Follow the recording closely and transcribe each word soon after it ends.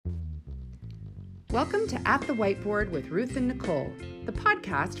Welcome to At the Whiteboard with Ruth and Nicole, the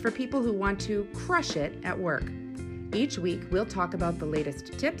podcast for people who want to crush it at work. Each week, we'll talk about the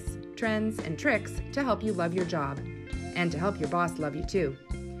latest tips, trends, and tricks to help you love your job and to help your boss love you too.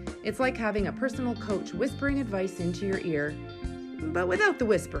 It's like having a personal coach whispering advice into your ear, but without the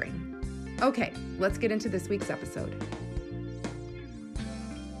whispering. Okay, let's get into this week's episode.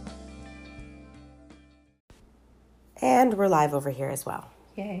 And we're live over here as well.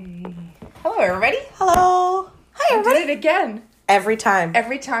 Yay. Hello, everybody. Hello. Hi, everybody. I did it again. Every time.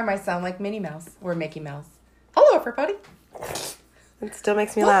 Every time I sound like Minnie Mouse or Mickey Mouse. Hello, everybody. It still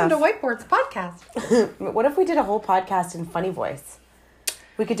makes me laugh. Welcome to Whiteboards podcast. What if we did a whole podcast in funny voice?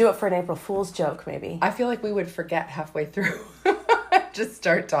 We could do it for an April Fool's joke, maybe. I feel like we would forget halfway through. Just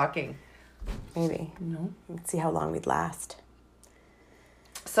start talking. Maybe. No. Let's see how long we'd last.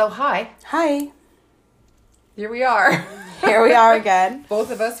 So, hi. Hi. Here we are. Here we are again.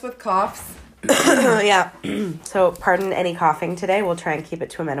 Both of us with coughs. Yeah. So, pardon any coughing today. We'll try and keep it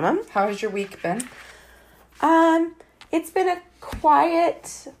to a minimum. How has your week been? It's been a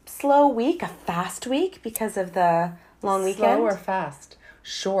quiet, slow week, a fast week because of the long weekend. Slow or fast?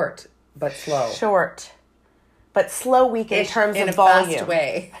 Short, but slow. Short, but slow week in terms in of a volume. fast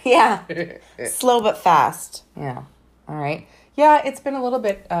way. Yeah. Slow but fast. Yeah. All right. Yeah, it's been a little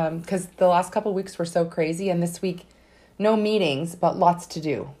bit, because the last couple of weeks were so crazy, and this week, no meetings, but lots to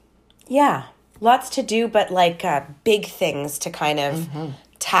do. Yeah. Lots to do, but like big things to kind of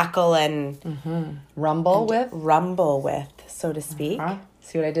tackle and Rumble with, so to speak.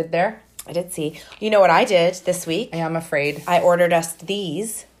 See what I did there? I did see. You know what I did this week? I am afraid. I ordered us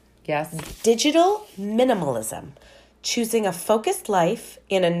these. Yes. Digital Minimalism, Choosing a Focused Life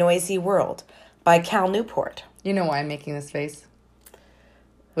in a Noisy World by Cal Newport. You know why I'm making this face?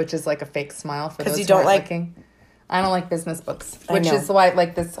 Which is like a fake smile for those you who don't aren't like... looking. I don't like business books. I Which know. is why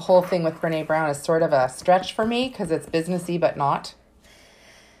like this whole thing with Brene Brown is sort of a stretch for me because it's businessy but not.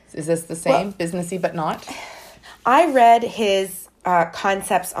 Is this the same? Well, businessy but not? I read his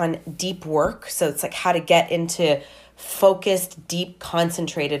concepts on deep work. So it's like how to get into focused, deep,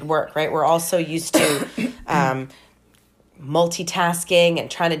 concentrated work, right? We're also used to multitasking and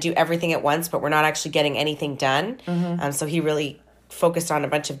trying to do everything at once, but we're not actually getting anything done. So he really focused on a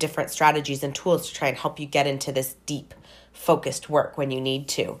bunch of different strategies and tools to try and help you get into this deep, focused work when you need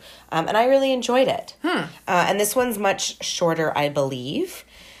to. And I really enjoyed it. And this one's much shorter, I believe.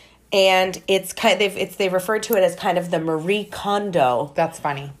 And it's they referred to it as kind of the Marie Kondo. That's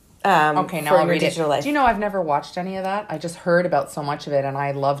funny. Okay, now I'll read it. life. Do you know I've never watched any of that? I just heard about so much of it, and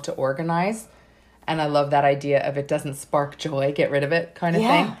I love to organize. And I love that idea of it doesn't spark joy, get rid of it kind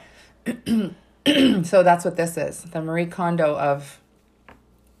of thing. So that's what this is. The Marie Kondo of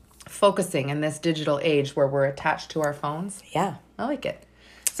focusing in this digital age where we're attached to our phones. Yeah. I like it.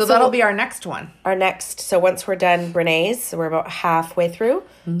 So that'll be our next one. So once we're done Brené's, so we're about halfway through.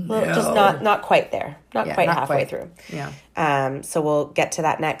 Well, just not quite there. Not quite halfway through. Yeah. So we'll get to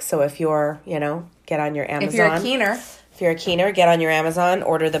that next. So if you're, get on your Amazon. If you're a keener. If you're a keener, get on your Amazon,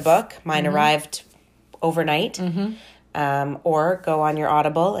 order the book. Mine arrived overnight. Or go on your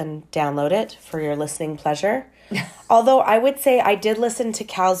Audible and download it for your listening pleasure. Although I would say I did listen to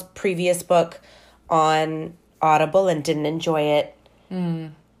Cal's previous book on Audible and didn't enjoy it.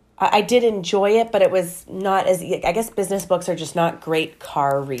 I did enjoy it, but it was not as... I guess business books are just not great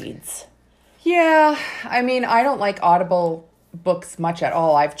car reads. Yeah. I mean, I don't like Audible books much at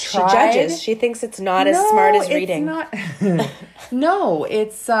all. I've tried. She judges. She thinks it's not as smart as reading. It's not. No,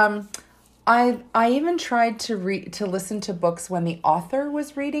 it's... I even tried to listen to books when the author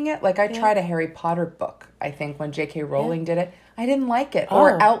was reading it. Like I tried a Harry Potter book, I think, when J.K. Rowling did it. I didn't like it.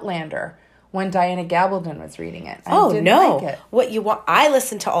 Or Outlander, when Diana Gabaldon was reading it. I didn't like it. What you want? I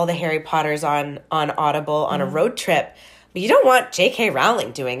listened to all the Harry Potters on Audible on a road trip. But you don't want J.K.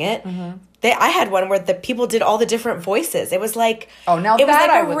 Rowling doing it. I had one where the people did all the different voices. It was like a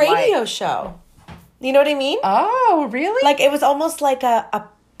radio show. You know what I mean? Oh, really? Like it was almost like a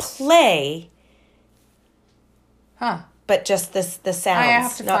play. But just the sounds, I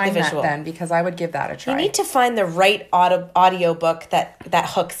have to not find the visual. that then because I would give that a try. You need to find the right audio book that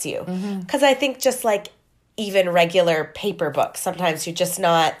hooks you. Because I think just like even regular paper books, sometimes you just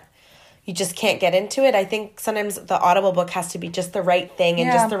can't get into it. I think sometimes the Audible book has to be just the right thing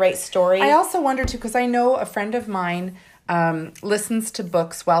and just the right story. I also wonder too, because I know a friend of mine listens to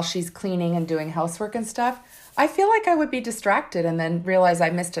books while she's cleaning and doing housework and stuff. I feel like I would be distracted and then realize I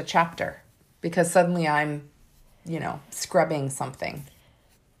missed a chapter because suddenly I'm, scrubbing something.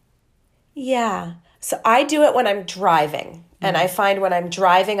 Yeah. So I do it when I'm driving. And I find when I'm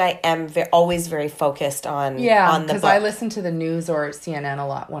driving, I am always very focused on the because book. I listen to the news or CNN a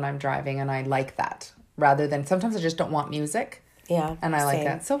lot when I'm driving, and I like that rather than sometimes I just don't want music. Yeah, and I like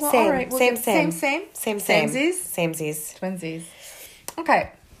that. So well, same, all right, same. Samesies.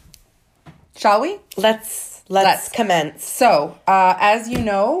 Okay, shall we? Let's commence. So, as you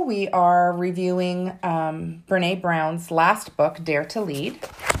know, we are reviewing Brene Brown's last book, Dare to Lead,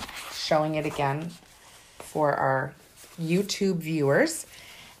 showing it again for our YouTube viewers.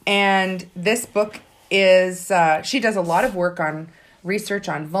 And this book is, she does a lot of work on research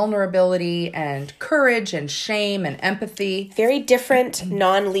on vulnerability and courage and shame and empathy. Very different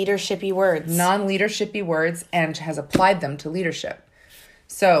non-leadershipy words. And has applied them to leadership.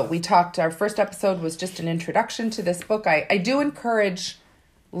 So we talked, our first episode was just an introduction to this book. I do encourage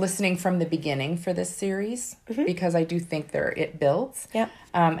listening from the beginning for this series because I do think it builds. Yeah.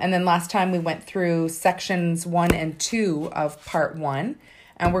 And then last time we went through sections 1 and 2 of part 1,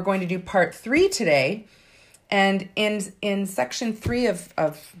 and we're going to do part 3 today. And in section 3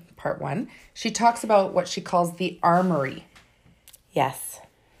 of part 1, she talks about what she calls the armory. Yes.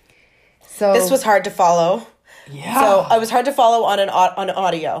 So this was hard to follow. Yeah. So it was hard to follow on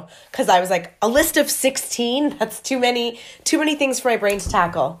audio because I was like, a list of 16, that's too many things for my brain to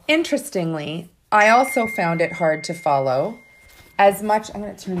tackle. Interestingly, I also found it hard to follow as much. I'm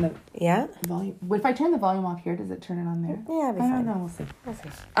going to turn the volume. If I turn the volume off here, does it turn it on there? Yeah, it'll be fine. I don't know. We'll see.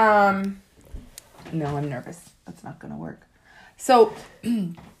 No, I'm nervous. That's not going to work. So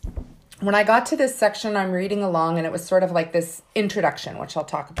when I got to this section, I'm reading along and it was sort of like this introduction, which I'll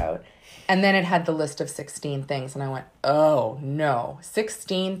talk about. And then it had the list of 16 things. And I went, oh, no,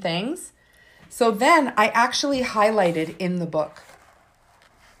 16 things? So then I actually highlighted in the book.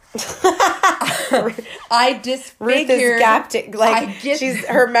 I disfigured. Ruth is gapped.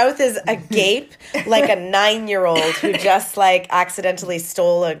 Her mouth is agape like a 9-year-old who just accidentally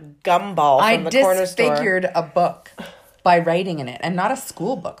stole a gumball from the corner store. I disfigured a book by writing in it. And not a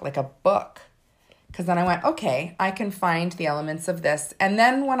school book, like a book. Because then I went, okay, I can find the elements of this. And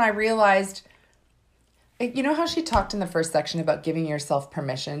then when I realized, you know how she talked in the first section about giving yourself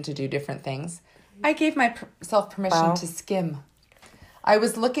permission to do different things? I gave myself permission to skim. I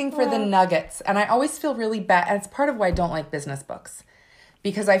was looking for the nuggets. And I always feel really bad. And it's part of why I don't like business books.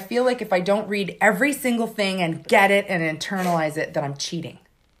 Because I feel like if I don't read every single thing and get it and internalize it, that I'm cheating.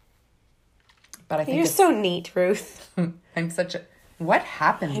 But I think you're so neat, Ruth. I'm such a... What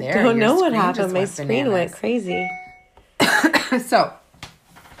happened there? I don't know what happened. My screen went crazy. So,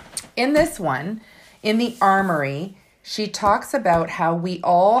 in this one, in the armory, she talks about how we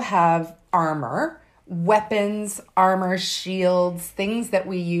all have armor, weapons, armor, shields, things that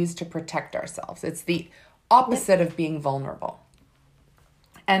we use to protect ourselves. It's the opposite of being vulnerable.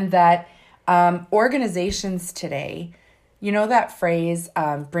 And that organizations today, you know that phrase,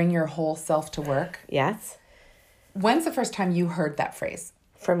 bring your whole self to work? Yes. When's the first time you heard that phrase?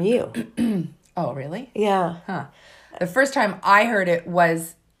 From you. Oh, really? Yeah. Huh. The first time I heard it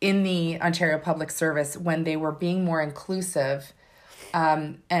was in the Ontario Public Service when they were being more inclusive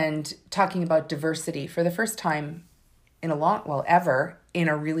and talking about diversity for the first time ever, in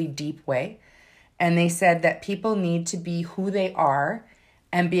a really deep way. And they said that people need to be who they are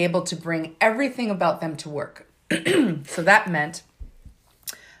and be able to bring everything about them to work. So that meant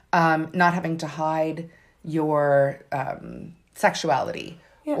not having to hide your sexuality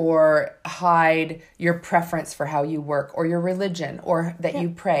or hide your preference for how you work or your religion or that you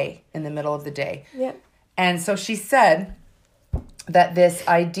pray in the middle of the day. Yeah. And so she said that this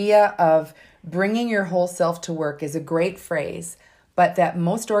idea of bringing your whole self to work is a great phrase, but that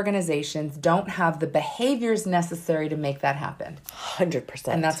most organizations don't have the behaviors necessary to make that happen. 100%.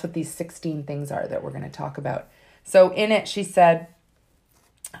 And that's what these 16 things are that we're going to talk about. So in it, she said,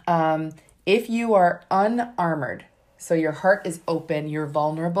 if you are unarmored, so your heart is open, you're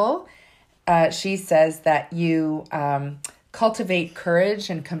vulnerable, she says that you cultivate courage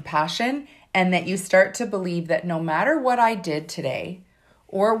and compassion, and that you start to believe that no matter what I did today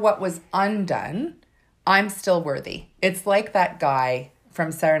or what was undone, I'm still worthy. It's like that guy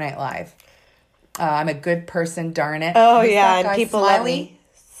from Saturday Night Live. I'm a good person, darn it. Oh, yeah, and people love me.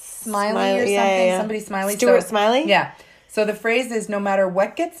 Smiley or something. Yeah. Somebody Smiley. Stuart Smiley? Yeah. So the phrase is, no matter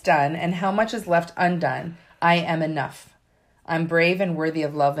what gets done and how much is left undone, I am enough. I'm brave and worthy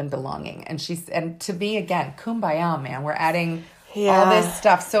of love and belonging. And to me, again, kumbaya, man. We're adding all this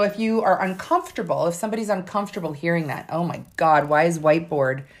stuff. So if you are uncomfortable, if somebody's uncomfortable hearing that, oh my God, why is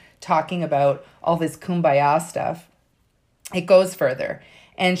Whiteboard talking about all this kumbaya stuff? It goes further.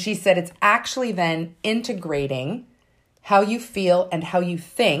 And she said it's actually then integrating how you feel and how you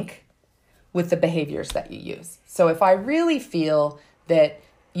think with the behaviors that you use. So if I really feel that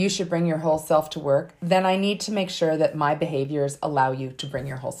you should bring your whole self to work, then I need to make sure that my behaviors allow you to bring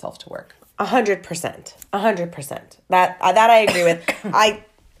your whole self to work. 100%. 100%. That I agree with.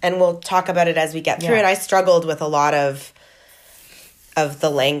 And we'll talk about it as we get through it. I struggled with a lot of the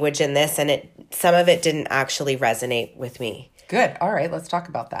language in this, and some of it didn't actually resonate with me. Good. All right, let's talk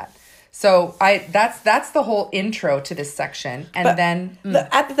about that. So that's the whole intro to this section, and but then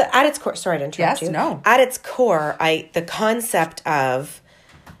at its core. Sorry to interrupt you. Yes, no. At its core, the concept of,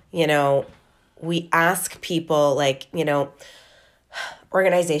 we ask people, like,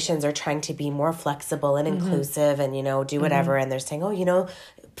 organizations are trying to be more flexible and inclusive and, do whatever. And they're saying,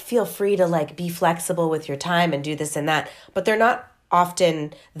 feel free to, like, be flexible with your time and do this and that. But they're not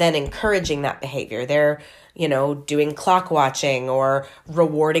often then encouraging that behavior. They're, doing clock watching or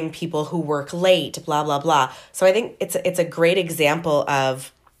rewarding people who work late, blah, blah, blah. So I think it's a great example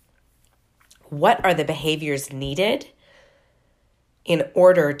of what are the behaviors needed in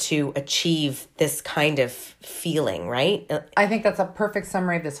order to achieve this kind of feeling, right? I think that's a perfect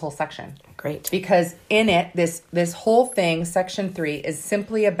summary of this whole section. Great. Because in it, this whole thing, section 3, is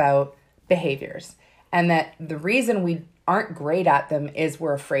simply about behaviors. And that the reason we aren't great at them is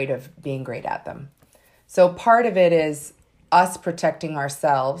we're afraid of being great at them. So part of it is us protecting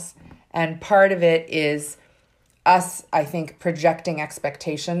ourselves. And part of it is us, I think, projecting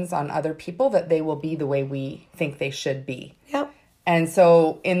expectations on other people that they will be the way we think they should be. Yep. And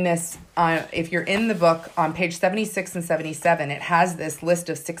so in this, if you're in the book on page 76 and 77, it has this list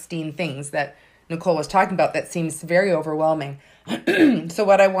of 16 things that Nicole was talking about that seems very overwhelming. So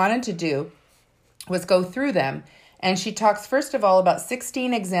what I wanted to do was go through them. And she talks, first of all, about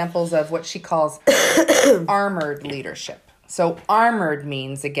 16 examples of what she calls armored leadership. So armored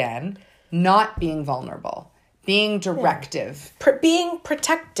means, again, not being vulnerable, being directive. Being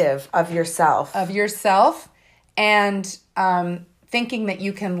protective of yourself. And thinking that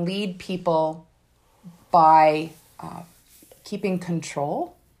you can lead people by keeping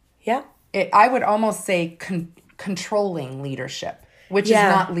control. Yeah. I would almost say controlling leadership, which is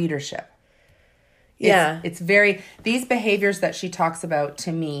not leadership. It's very, these behaviors that she talks about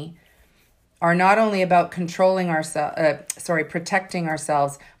to me are not only about controlling protecting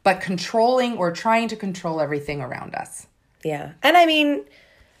ourselves, but controlling or trying to control everything around us. Yeah. And I mean,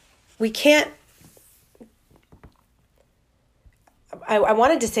 we can't, I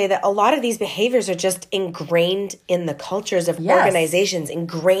wanted to say that a lot of these behaviors are just ingrained in the cultures of organizations,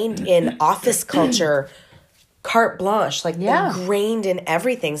 ingrained in office culture, carte blanche, like ingrained in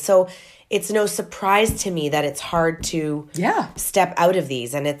everything. So it's no surprise to me that it's hard to step out of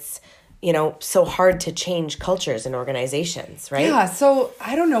these. And it's, so hard to change cultures and organizations, right? Yeah. So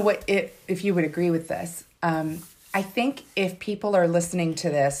I don't know if you would agree with this. I think if people are listening to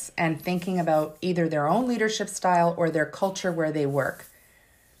this and thinking about either their own leadership style or their culture where they work,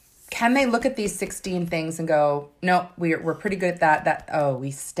 can they look at these 16 things and go, no, we're pretty good at that,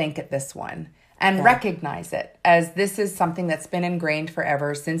 we stink at this one, and recognize it as this is something that's been ingrained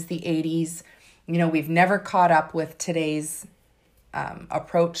forever since the 80s. We've never caught up with today's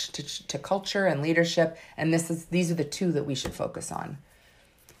approach to culture and leadership, and these are the two that we should focus on.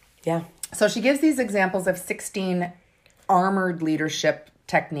 Yeah. So she gives these examples of 16 armored leadership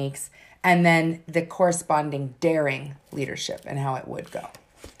techniques and then the corresponding daring leadership and how it would go.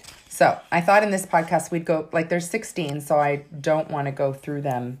 So I thought in this podcast we'd go, there's 16, so I don't want to go through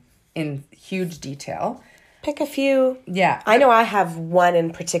them in huge detail. Pick a few. Yeah. I know I have one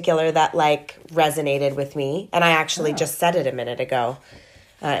in particular that resonated with me, and I actually just said it a minute ago.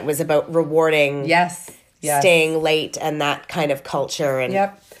 It was about rewarding staying late and that kind of culture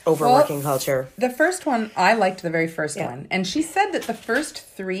and overworking culture. The first one, I liked the very first one. And she said that the first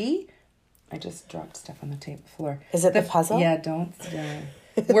 3, I just dropped stuff on the floor. Is it the puzzle? Yeah, don't.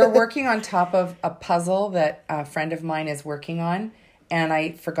 We're working on top of a puzzle that a friend of mine is working on. And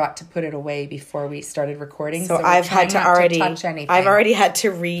I forgot to put it away before we started recording. So I've had to already touch anything. I've already had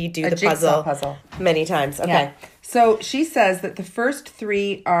to redo the puzzle many times. Okay. Yeah. So she says that the first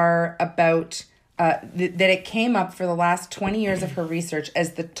 3 are about that it came up for the last 20 years of her research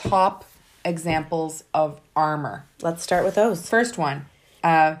as the top examples of armor. Let's start with those. First one,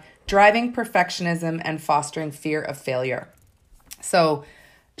 driving perfectionism and fostering fear of failure. So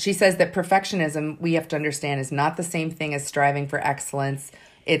she says that perfectionism, we have to understand, is not the same thing as striving for excellence.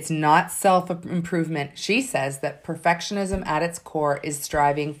 It's not self-improvement. She says that perfectionism at its core is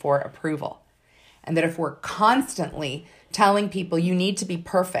striving for approval. And that if we're constantly telling people you need to be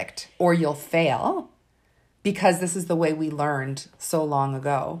perfect or you'll fail, because this is the way we learned so long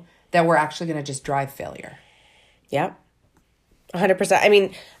ago, that we're actually going to just drive failure. Yep. 100%. I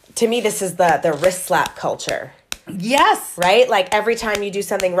mean, to me, this is the wrist slap culture. Yes. Right? Like every time you do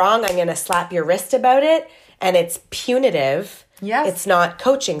something wrong, I'm going to slap your wrist about it. And it's punitive. Yes. It's not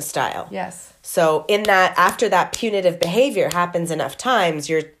coaching style. Yes. So in that, after that punitive behavior happens enough times,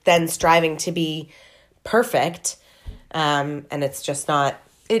 you're then striving to be perfect. And it's just not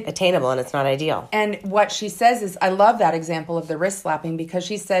attainable and it's not ideal. And what she says is, I love that example of the wrist slapping because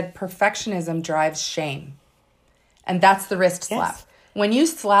she said perfectionism drives shame. And that's the wrist slap. Yes. When you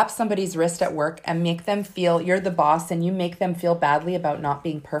slap somebody's wrist at work and make them feel you're the boss and you make them feel badly about not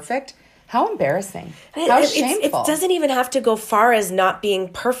being perfect, how embarrassing. How shameful. It doesn't even have to go far as not being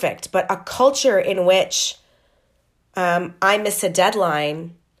perfect, but a culture in which I miss a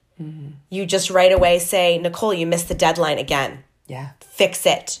deadline, you just right away say, Nicole, you missed the deadline again. Yeah. Fix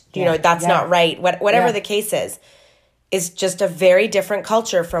it. You know, that's not right. Whatever the case is just a very different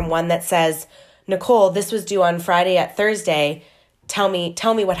culture from one that says, Nicole, this was due on Friday at Thursday. Tell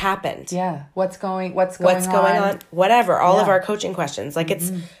me what happened. Yeah. What's going on? Whatever. All of our coaching questions. Like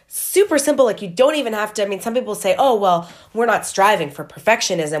it's super simple. Like you don't even have to, I mean, some people say, oh, well, we're not striving for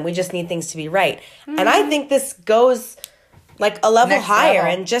perfectionism. We just need things to be right. And I think this goes like a level higher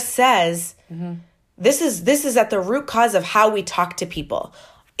and just says, this is at the root cause of how we talk to people.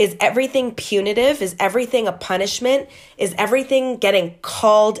 Is everything punitive? Is everything a punishment? Is everything getting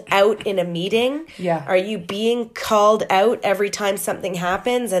called out in a meeting? Yeah. Are you being called out every time something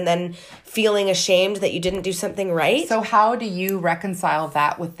happens and then feeling ashamed that you didn't do something right? So how do you reconcile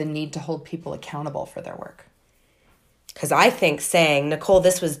that with the need to hold people accountable for their work? Because I think saying, Nicole,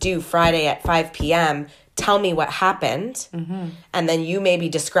 this was due Friday at 5 p.m., tell me what happened. And then you may be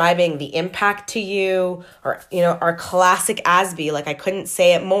describing the impact to you or, you know, our classic ASB, like I couldn't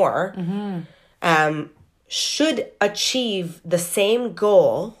say it more, should achieve the same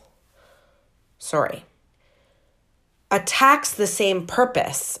goal. Attacks the same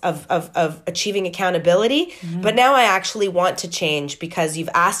purpose of achieving accountability. But now I actually want to change because you've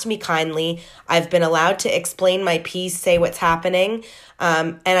asked me kindly. I've been allowed to explain my piece, say what's happening.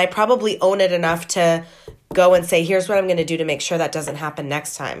 And I probably own it enough to go and say, here's what I'm going to do to make sure that doesn't happen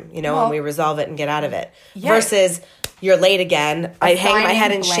next time, you know, and we resolve it and get out of it. Versus you're late again. I hang my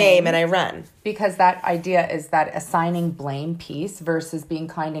head in shame and I run. Because that idea is that assigning blame piece versus being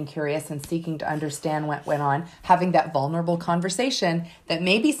kind and curious and seeking to understand what went on, having that vulnerable conversation that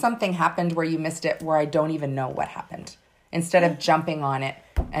maybe something happened where you missed it, where I don't even know what happened. Instead of jumping on it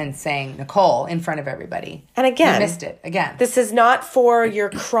and saying, Nicole, in front of everybody. And again, you missed it again. This is not for your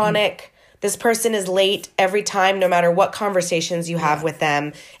chronic, this person is late every time, no matter what conversations you have with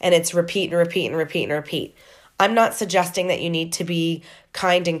them. And it's repeat and repeat and repeat and repeat. I'm not suggesting that you need to be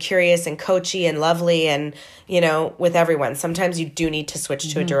kind and curious and coachy and lovely and, you know, with everyone. Sometimes you do need to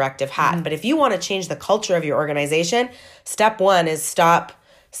switch to a directive hat. But if you want to change the culture of your organization, step one is stop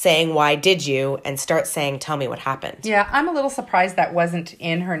saying, why did you? And start saying, tell me what happened. Yeah, I'm a little surprised that wasn't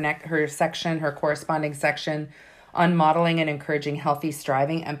in her section, her corresponding section on modeling and encouraging healthy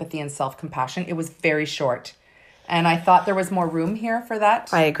striving, empathy, and self-compassion. It was very short. And I thought there was more room here for that.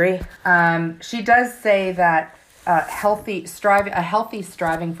 I agree. She does say that a healthy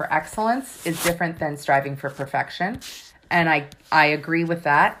striving for excellence is different than striving for perfection. And I agree with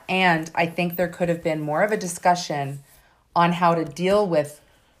that. And I think there could have been more of a discussion on how to deal with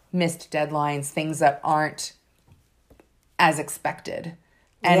missed deadlines, things that aren't as expected,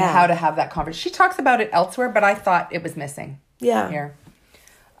 and how to have that conversation. She talks about it elsewhere, but I thought it was missing here.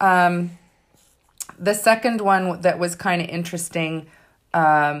 The second one that was kind of interesting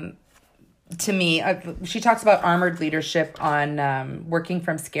to me, she talks about armored leadership on working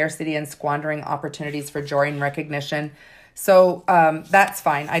from scarcity and squandering opportunities for joy and recognition. So that's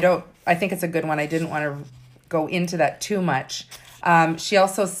fine. I think it's a good one. I didn't want to go into that too much. She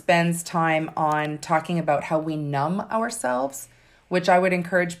also spends time on talking about how we numb ourselves, which I would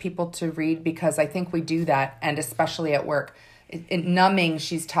encourage people to read because I think we do that, and especially at work. In numbing,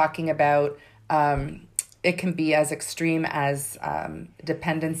 she's talking about it can be as extreme as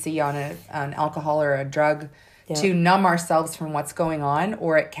dependency on an alcohol or a drug to numb ourselves from what's going on,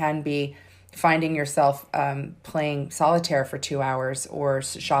 or it can be finding yourself playing solitaire for 2 hours or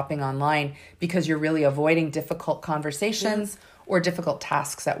shopping online because you're really avoiding difficult conversations or difficult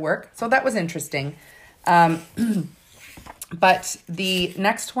tasks at work. So that was interesting. But the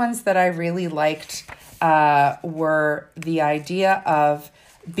next ones that I really liked were the idea of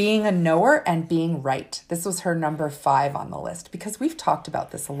being a knower and being right. This was her number 5 on the list because we've talked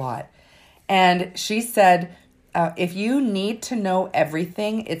about this a lot. And she said, if you need to know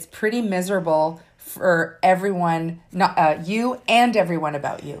everything, it's pretty miserable for everyone, not you and everyone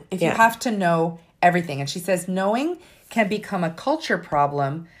about you. If you have to know everything. And she says knowing can become a culture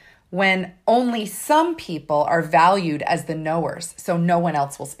problem when only some people are valued as the knowers, so no one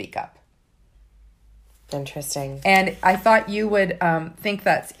else will speak up. Interesting. And I thought you would think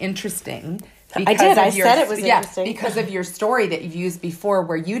that's interesting. I did. I said it was interesting. Because of your story that you've used before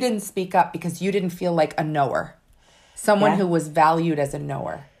where you didn't speak up because you didn't feel like a knower. Someone who was valued as a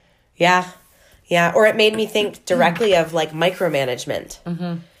knower. Yeah. Yeah. Or it made me think directly of like micromanagement,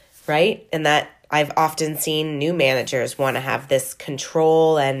 right? And that I've often seen new managers want to have this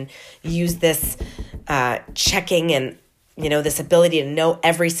control and use this checking and, this ability to know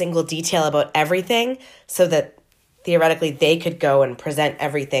every single detail about everything so that theoretically they could go and present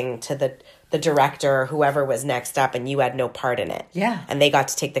everything to the director or whoever was next up and you had no part in it. Yeah. And they got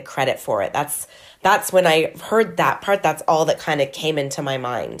to take the credit for it. That's when I heard that part, that's all that kind of came into my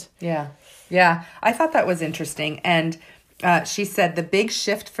mind. Yeah. Yeah. I thought that was interesting. And she said the big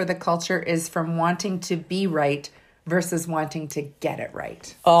shift for the culture is from wanting to be right versus wanting to get it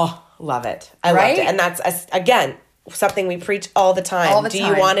right. Oh, love it. I loved it. And that's, again, something we preach all the time. Do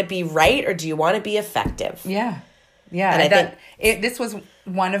you want to be right or do you want to be effective? Yeah. Yeah. And I think this was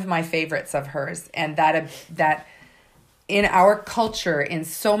one of my favorites of hers. And that in our culture, in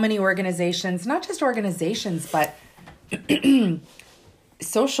so many organizations, not just organizations, but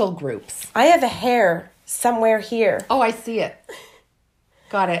social groups. I have a hair somewhere here. Oh, I see it.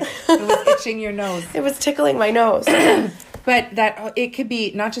 Got it. It was itching your nose. It was tickling my nose. But that it could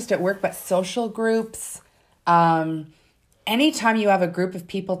be not just at work, but social groups. Anytime you have a group of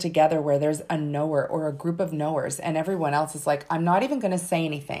people together where there's a knower or a group of knowers and everyone else is like, I'm not even going to say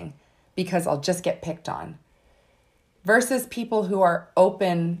anything because I'll just get picked on. Versus people who are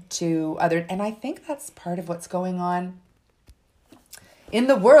open to other. And I think that's part of what's going on in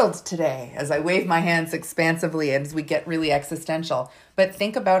the world today, as I wave my hands expansively as we get really existential. But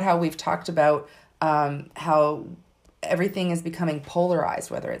think about how we've talked about how everything is becoming polarized,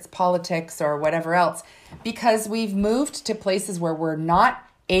 whether it's politics or whatever else, because we've moved to places where we're not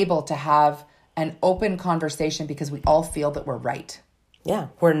able to have an open conversation because we all feel that we're right. Yeah,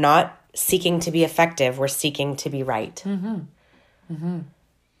 we're not seeking to be effective. We're seeking to be right. Mm-hmm. Mm-hmm.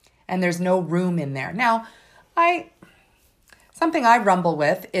 And there's no room in there. Now, something I rumble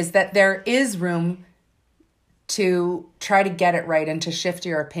with is that there is room to try to get it right and to shift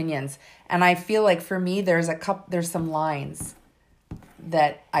your opinions. And I feel like for me, there's some lines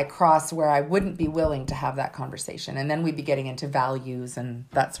that I cross where I wouldn't be willing to have that conversation. And then we'd be getting into values and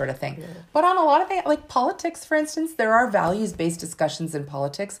that sort of thing. Yeah. But on a lot of things, like politics, for instance, there are values-based discussions in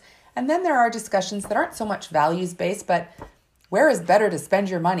politics. And then there are discussions that aren't so much values-based, but where is better to spend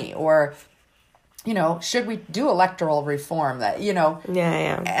your money? Or, should we do electoral reform? That,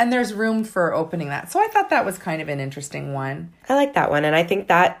 Yeah. And there's room for opening that. So I thought that was kind of an interesting one. I like that one. And I think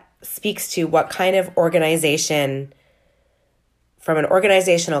that speaks to what kind of organization, from an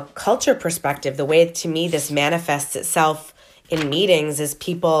organizational culture perspective, the way to me this manifests itself in meetings is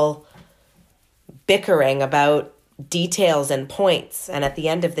people bickering about details and points. And at the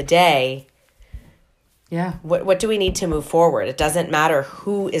end of the day, yeah, what do we need to move forward? It doesn't matter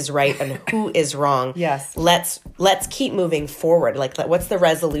who is right and who is wrong. Yes. Let's keep moving forward. Like, what's the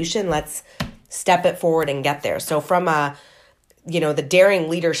resolution? Let's step it forward and get there. So from the daring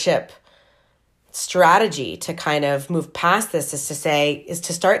leadership strategy to kind of move past this is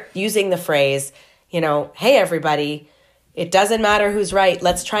to start using the phrase, hey, everybody, it doesn't matter who's right.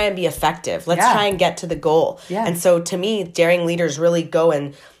 Let's try and be effective. Let's try and get to the goal. Yeah. And so to me, daring leaders really go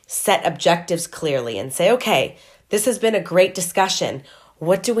and set objectives clearly and say, okay, this has been a great discussion.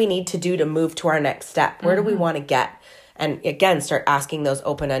 What do we need to do to move to our next step? Where do we want to get? And again, start asking those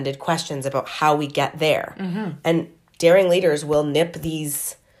open-ended questions about how we get there. Mm-hmm. And daring leaders will nip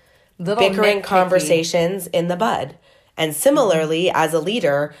these bickering conversations in the bud. And similarly, as a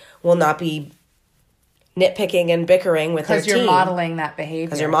leader, will not be nitpicking and bickering with their team. Because you're modeling that behavior.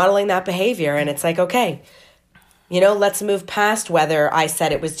 Because you're modeling that behavior. And it's like, okay, let's move past whether I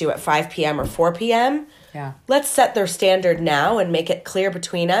said it was due at 5 p.m. or 4 p.m. Yeah. Let's set their standard now and make it clear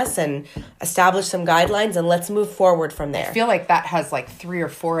between us and establish some guidelines, and let's move forward from there. I feel like that has like 3 or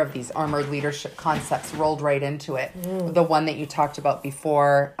 4 of these armored leadership concepts rolled right into it. The one that you talked about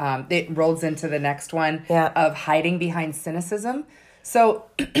before, it rolls into the next one of hiding behind cynicism. So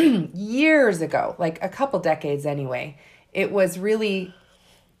years ago, like a couple decades anyway, it was really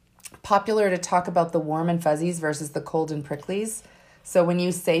popular to talk about the warm and fuzzies versus the cold and pricklies. So when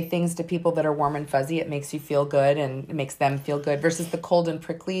you say things to people that are warm and fuzzy, it makes you feel good and it makes them feel good versus the cold and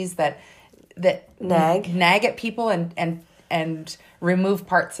pricklies that nag at people and remove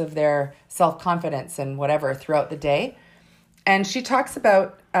parts of their self-confidence and whatever throughout the day. And she talks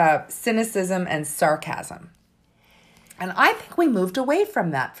about cynicism and sarcasm. And I think we moved away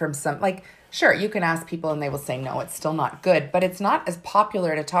from that from some, like, sure, you can ask people and they will say, no, it's still not good, but it's not as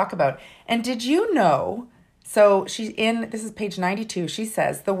popular to talk about. And did you know, so this is page 92, she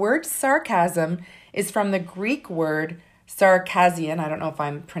says, the word sarcasm is from the Greek word sarkazian, I don't know if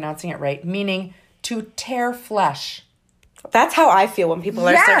I'm pronouncing it right, meaning to tear flesh. That's how I feel when people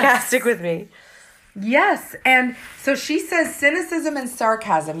are sarcastic with me. Yes. And so she says cynicism and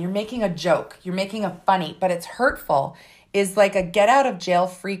sarcasm, you're making a joke, you're making a funny, but it's hurtful, is like a get out of jail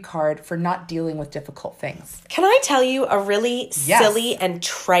free card for not dealing with difficult things. Can I tell you a really silly and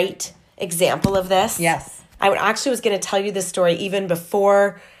trite example of this? Yes. I actually was going to tell you this story even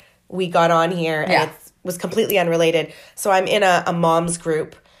before we got on here, and it was completely unrelated. So I'm in a mom's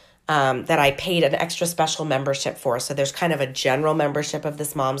group that I paid an extra special membership for. So there's kind of a general membership of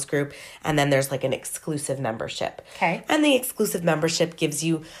this mom's group, and then there's like an exclusive membership. Okay. And the exclusive membership gives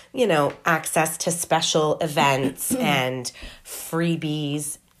you, access to special events and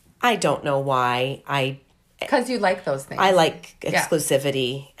freebies. I don't know why. Because you like those things. I like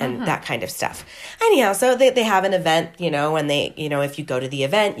exclusivity and that kind of stuff. Anyhow, so they have an event, and they, if you go to the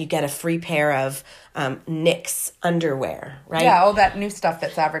event, you get a free pair of NYX underwear, right? Yeah, all that new stuff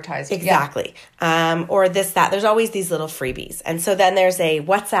that's advertised. Exactly. Yeah. Or this, that. There's always these little freebies. And so then there's a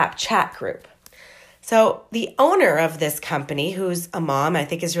WhatsApp chat group. So the owner of this company, who's a mom, I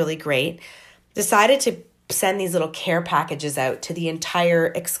think is really great, decided to send these little care packages out to the entire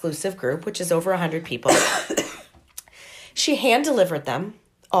exclusive group, which is over 100 people. She hand delivered them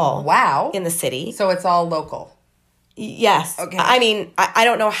all. Wow. In the city. So it's all local. Yes. Okay. I mean, I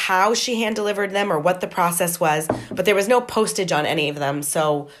don't know how she hand delivered them or what the process was, but there was no postage on any of them.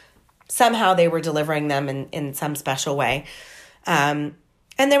 So somehow they were delivering them in some special way. And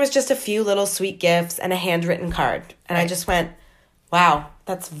there was just a few little sweet gifts and a handwritten card. And I just went, wow,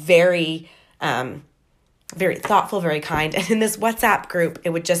 that's very thoughtful, very kind. And in this WhatsApp group, it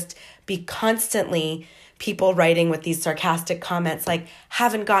would just be constantly people writing with these sarcastic comments like,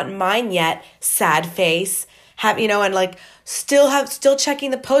 haven't gotten mine yet, sad face. And like still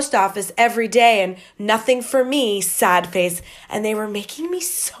checking the post office every day and nothing for me, sad face. And they were making me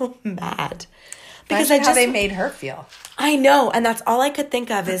so mad. Because that's how they made her feel. I know. And that's all I could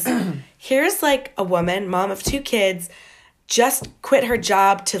think of is here's like a woman, mom of 2 kids, just quit her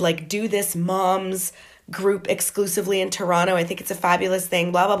job to like do this mom's group exclusively in Toronto. I think it's a fabulous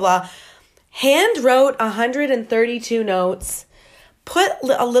thing, blah, blah, blah. Hand wrote 132 notes, put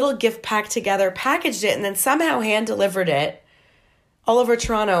a little gift pack together, packaged it, and then somehow hand delivered it all over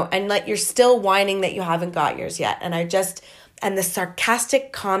Toronto. And like, you're still whining that you haven't got yours yet. And and the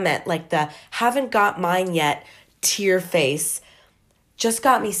sarcastic comment, like the haven't got mine yet, tear face, just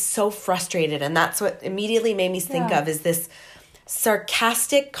got me so frustrated. And that's what immediately made me think of is this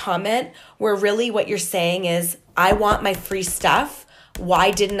sarcastic comment where really what you're saying is, I want my free stuff.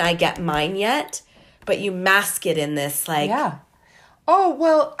 Why didn't I get mine yet? But you mask it in this like... Yeah. Oh,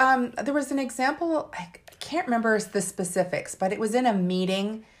 well, there was an example, I can't remember the specifics, but it was in a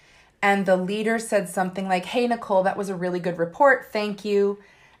meeting and the leader said something like, hey, Nicole, that was a really good report. Thank you.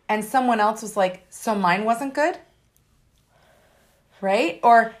 And someone else was like, so mine wasn't good? Right?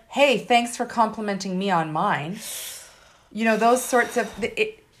 Or, hey, thanks for complimenting me on mine. Those sorts of...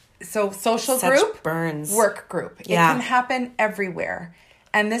 So social Such group, burns. Work group. It can happen everywhere.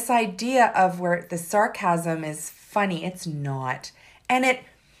 And this idea of where the sarcasm is funny, it's not. And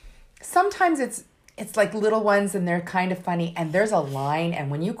sometimes it's like little ones and they're kind of funny and there's a line, and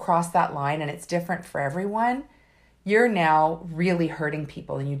when you cross that line and it's different for everyone, you're now really hurting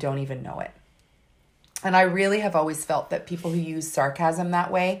people and you don't even know it. And I really have always felt that people who use sarcasm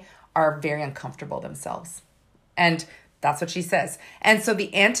that way are very uncomfortable themselves. And that's what she says. And so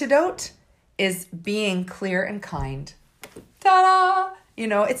the antidote is being clear and kind. Ta-da!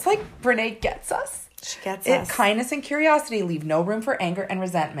 It's like Brene gets us. She gets us. Kindness and curiosity leave no room for anger and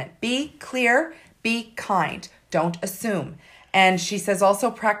resentment. Be clear, be kind. Don't assume. And she says also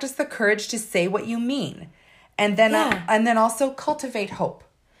practice the courage to say what you mean. And then also cultivate hope.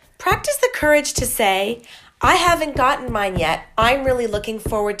 Practice the courage to say, I haven't gotten mine yet. I'm really looking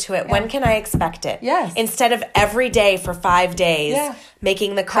forward to it. Yeah. When can I expect it? Yes. Instead of every day for 5 days,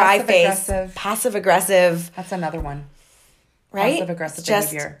 making the cry face. Passive aggressive. That's another one. Right? Passive aggressive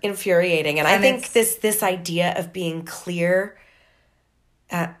behavior. Just infuriating. And I think this idea of being clear,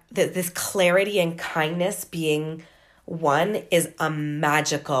 this clarity and kindness being one is a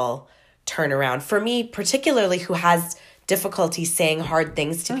magical turnaround. For me, particularly who has difficulty saying hard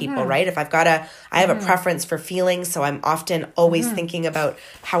things to people, right? If I have a preference for feelings, so I'm often always thinking about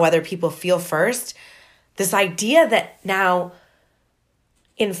how other people feel first. This idea that now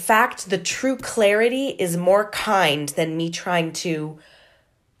in fact, the true clarity is more kind than me trying to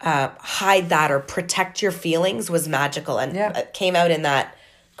hide that or protect your feelings was magical. And it came out in that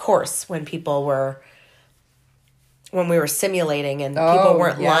course when we were simulating and people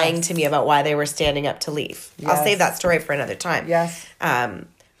weren't lying to me about why they were standing up to leave. Yes. I'll save that story for another time. Yes.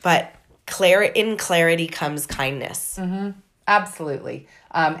 But in clarity comes kindness. Mm-hmm. Absolutely.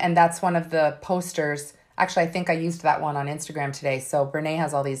 And that's one of the posters. Actually, I think I used that one on Instagram today. So Brene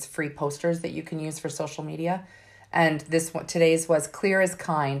has all these free posters that you can use for social media. And this one, today's was clear is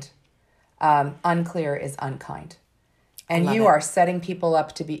kind, unclear is unkind. And you are setting people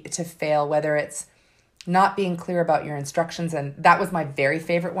up to fail, whether it's not being clear about your instructions. And that was my very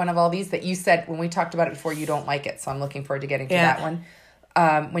favorite one of all these that you said when we talked about it before, you don't like it. So I'm looking forward to getting to that one.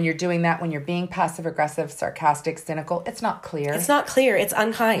 When you're doing that, when you're being passive aggressive, sarcastic, cynical, it's not clear. It's not clear. It's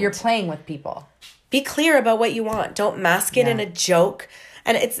unkind. You're playing with people. Be clear about what you want. Don't mask it in a joke.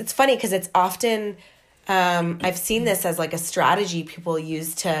 And it's funny because it's often, I've seen this as like a strategy people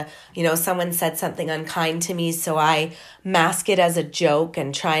use to, someone said something unkind to me, so I mask it as a joke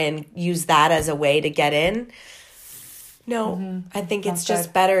and try and use that as a way to get in. No, I think it's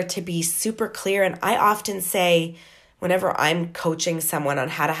just better to be super clear. And I often say, whenever I'm coaching someone on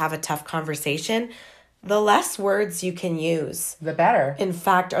how to have a tough conversation, the less words you can use, the better. In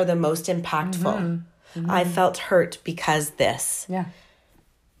fact, are the most impactful. I felt hurt because this. Yeah.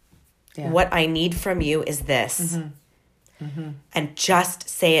 What I need from you is this. And just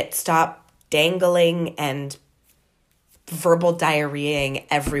say it. Stop dangling and verbal diarrheaing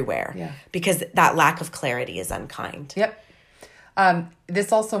everywhere. Yeah. Because that lack of clarity is unkind. Yep.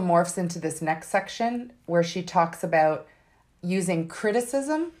 This also morphs into this next section where she talks about using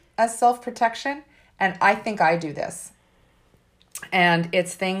criticism as self-protection. And I think I do this. And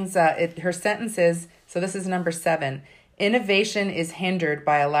it's things, her sentence is, so this is number 7. Innovation is hindered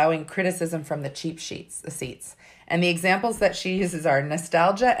by allowing criticism from the cheap seats. And the examples that she uses are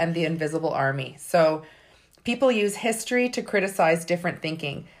nostalgia and the invisible army. So people use history to criticize different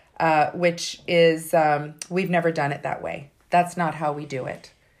thinking, which is, we've never done it that way. That's not how we do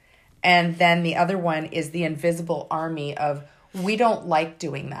it. And then the other one is the invisible army of, we don't like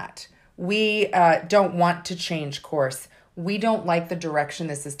doing that. We don't want to change course. We don't like the direction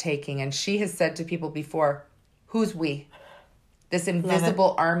this is taking. And she has said to people before, who's we? This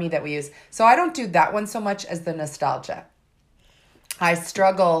invisible army that we use. So I don't do that one so much as the nostalgia. I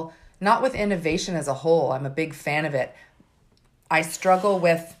struggle not with innovation as a whole. I'm a big fan of it. I struggle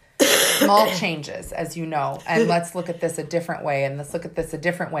with small changes, as you know. And let's look at this a different way. And let's look at this a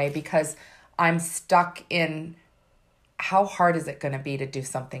different way because I'm stuck in how hard is it going to be to do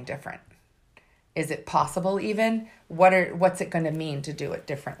something different? Is it possible even? What's it going to mean to do it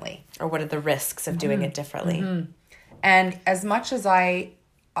differently? Or what are the risks of doing it differently? And as much as I've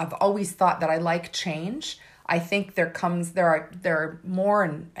always thought that I like change, I think there are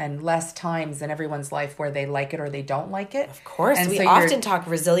more and less times in everyone's life where they like it or they don't like it. Of course. And we often talk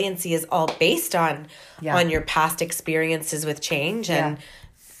resiliency is all based on your past experiences with change and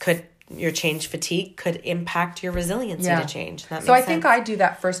could your change fatigue could impact your resiliency to change. So I think I do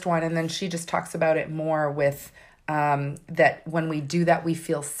that first one, and then she just talks about it more with that when we do that, we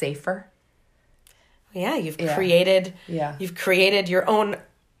feel safer. Yeah, you've created your own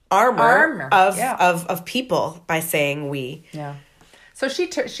armor. Of people by saying we. Yeah. So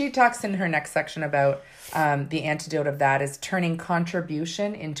she talks in her next section about the antidote of that is turning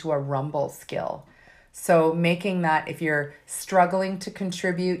contribution into a rumble skill. So making that if you're struggling to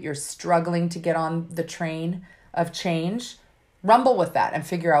contribute, you're struggling to get on the train of change, rumble with that and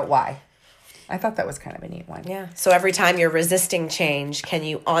figure out why. I thought that was kind of a neat one. Yeah. So every time you're resisting change, can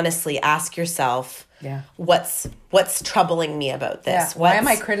you honestly ask yourself, what's troubling me about this? Why am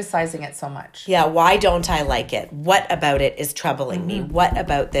I criticizing it so much? Yeah. Why don't I like it? What about it is troubling me? What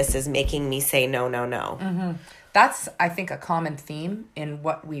about this is making me say no, no, no? That's, I think, a common theme in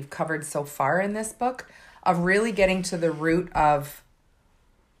what we've covered so far in this book of really getting to the root of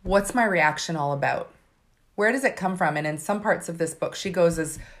what's my reaction all about? Where does it come from? And in some parts of this book, she goes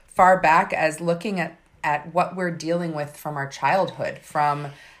as far back as looking at what we're dealing with from our childhood, from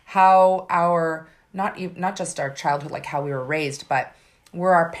how our, not just our childhood, like how we were raised, but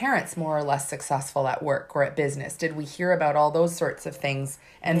were our parents more or less successful at work or at business? Did we hear about all those sorts of things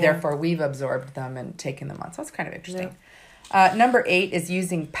and therefore we've absorbed them and taken them on? So it's kind of interesting. Number 8 is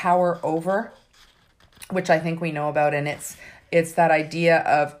using power over, which I think we know about. And it's that idea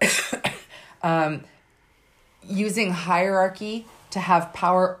of using hierarchy to have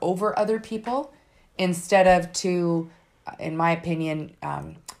power over other people instead of to, in my opinion,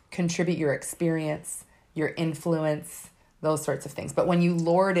 contribute your experience, your influence, those sorts of things. But when you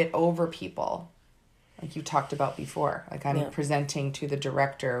lord it over people, like you talked about before, like I'm presenting to the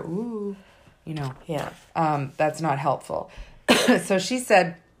director, ooh, you know, that's not helpful. So she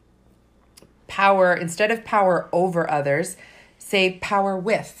said, power, instead of power over others, say power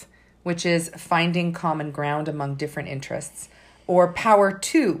with, which is finding common ground among different interests, or power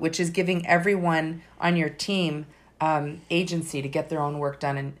to, which is giving everyone on your team agency to get their own work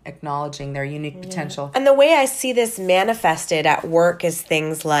done and acknowledging their unique potential. And the way I see this manifested at work is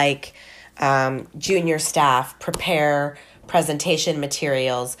things like junior staff prepare presentation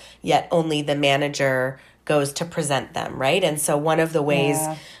materials, yet only the manager goes to present them, right? And so one of the ways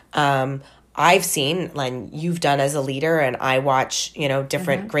I've seen, and you've done as a leader, and I watch, you know,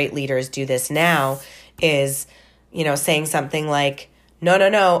 different great leaders do this now, is, you know, saying something like,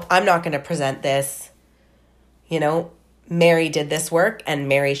 no, I'm not going to present this. You know, Mary did this work and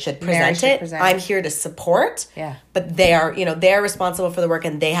Mary should present it. I'm here to support. Yeah. But they are, you know, they're responsible for the work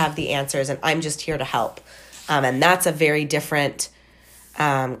and they have the answers and I'm just here to help. And that's a very different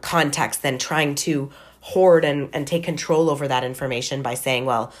context than trying to hoard and take control over that information by saying,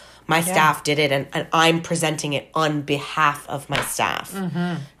 well, my staff did it and I'm presenting it on behalf of my staff,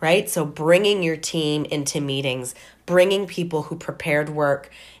 right? So bringing your team into meetings, bringing people who prepared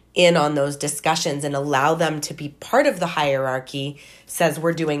work in on those discussions and allow them to be part of the hierarchy says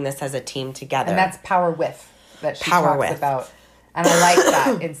we're doing this as a team together. And that's power with that she talks about. And I like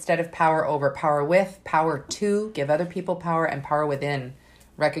that. Instead of power over, power with, power to, give other people power, and power within,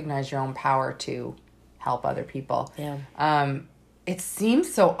 recognize your own power to help other people. Yeah. It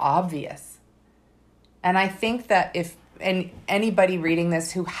seems so obvious. And I think that if anybody reading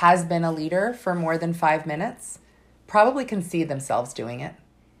this who has been a leader for more than 5 minutes probably can see themselves doing it.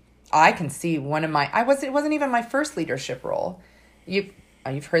 I can see it wasn't even my first leadership role.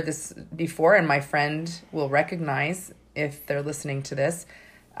 You've heard this before, and my friend will recognize if they're listening to this.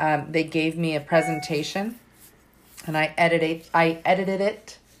 They gave me a presentation, and I edited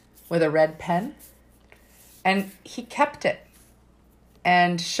it with a red pen, and he kept it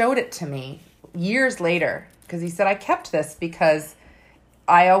and showed it to me years later because he said, I kept this because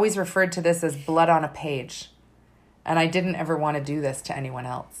I always referred to this as blood on a page, and I didn't ever want to do this to anyone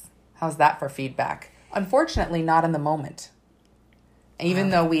else. How's that for feedback? Unfortunately, not in the moment.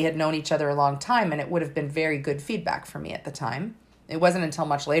 Even though we had known each other a long time, and it would have been very good feedback for me at the time. It wasn't until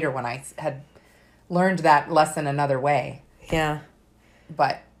much later when I had learned that lesson another way. Yeah.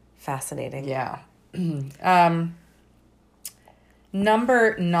 But fascinating. Yeah.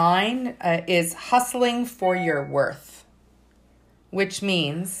 Number 9 is hustling for your worth, which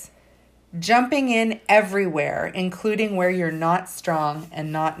means jumping in everywhere, including where you're not strong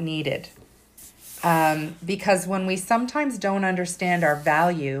and not needed. Because when we sometimes don't understand our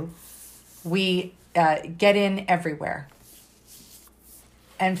value, we get in everywhere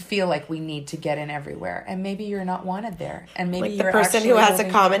and feel like we need to get in everywhere. And maybe you're not wanted there. And maybe like you're the person who has a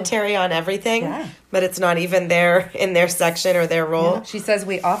commentary on everything, but it's not even there in their section or their role. Yeah. She says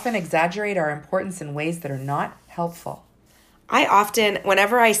we often exaggerate our importance in ways that are not helpful. I often,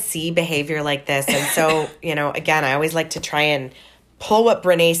 whenever I see behavior like this, and so, you know, again, I always like to try and pull what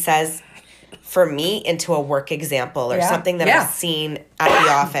Brene says for me into a work example or something that I've seen at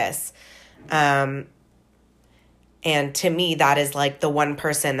the office. And to me, that is like the one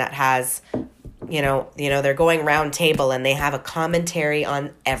person that has, you know, they're going round table and they have a commentary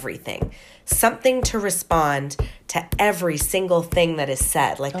on everything. Something to respond to every single thing that is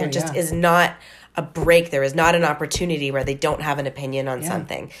said. Like there just is not a break. There is not an opportunity where they don't have an opinion on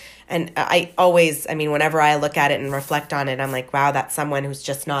something. And whenever I look at it and reflect on it, I'm like, wow, that's someone who's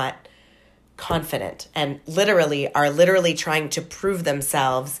just not confident and literally trying to prove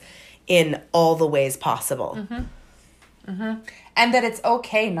themselves in all the ways possible. And that it's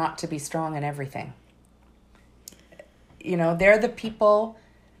okay not to be strong in everything. You know, they're the people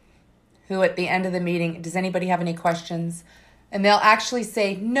who at the end of the meeting, does anybody have any questions? And they'll actually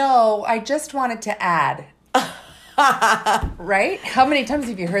say, no, I just wanted to add. Right? How many times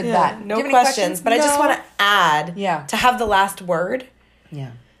have you heard that? No questions, but I just want to add to have the last word.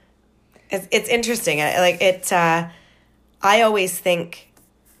 Yeah. It's interesting. I always think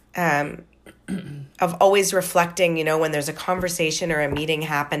of always reflecting, you know, when there's a conversation or a meeting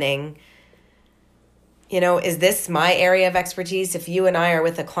happening, you know, is this my area of expertise? If you and I are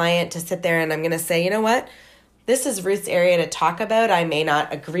with a client to sit there and I'm going to say, you know what? This is Ruth's area to talk about. I may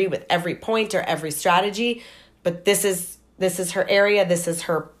not agree with every point or every strategy, but this is her area. This is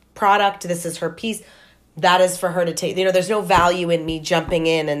her product. This is her piece. That is for her to take. You know, there's no value in me jumping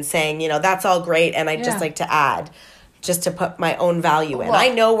in and saying, you know, that's all great and I'd just like to add. just to put my own value in. Well, I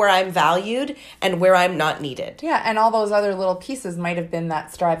know where I'm valued and where I'm not needed. Yeah, and all those other little pieces might have been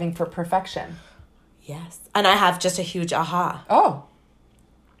that striving for perfection. Yes. And I have just a huge aha. Oh,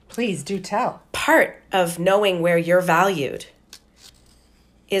 please do tell. Part of knowing where you're valued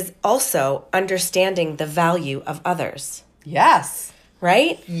is also understanding the value of others. Yes.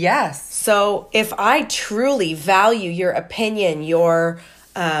 Right? Yes. So if I truly value your opinion, your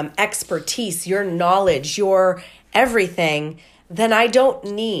expertise, your knowledge, your everything, then I don't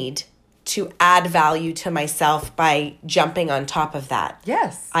need to add value to myself by jumping on top of that.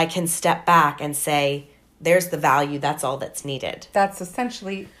 Yes. I can step back and say, there's the value. That's all that's needed. That's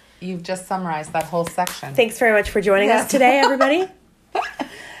essentially, you've just summarized that whole section. Thanks very much for joining us today, everybody.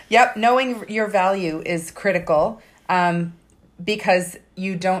 Yep. Knowing your value is critical because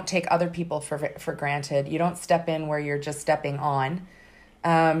you don't take other people for granted. You don't step in where you're just stepping on.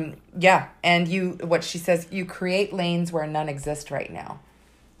 And what she says, you create lanes where none exist right now.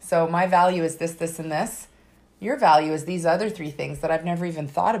 So my value is this, this, and this. Your value is these other three things that I've never even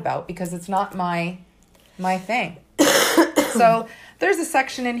thought about because it's not my thing. So there's a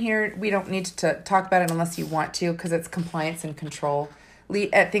section in here. We don't need to talk about it unless you want to because it's compliance and control.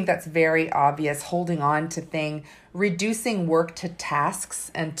 I think that's very obvious. Holding on to thing, reducing work to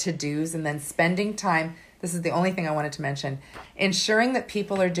tasks and to-dos, and then spending time. This is the only thing I wanted to mention. Ensuring that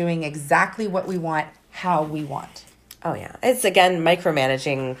people are doing exactly what we want, how we want. Oh, yeah. It's, again,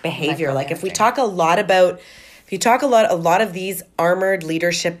 micromanaging behavior. Like if we talk a lot about, a lot of these armored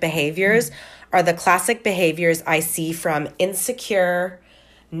leadership behaviors are the classic behaviors I see from insecure,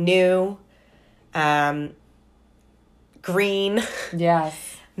 new, green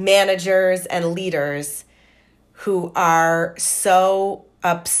managers and leaders who are so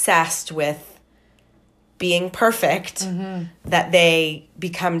obsessed with being perfect that they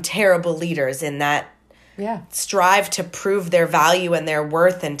become terrible leaders in that strive to prove their value and their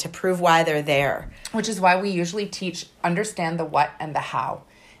worth and to prove why they're there. Which is why we usually teach understand the what and the how.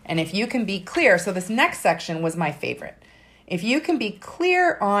 And if you can be clear, so this next section was my favorite. If you can be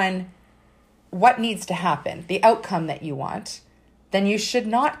clear on what needs to happen, the outcome that you want, then you should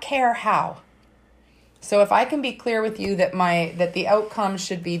not care how. So if I can be clear with you that the outcome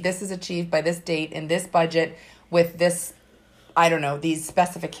should be this is achieved by this date in this budget with this, these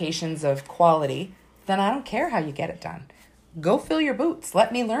specifications of quality, then I don't care how you get it done. Go fill your boots.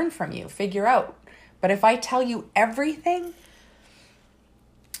 Let me learn from you. Figure out. But if I tell you everything,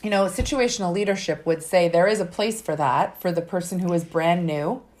 situational leadership would say there is a place for that for the person who is brand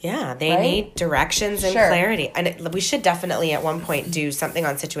new. Yeah, they need directions and clarity. And we should definitely at one point do something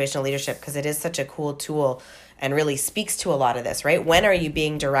on situational leadership because it is such a cool tool and really speaks to a lot of this, right? When are you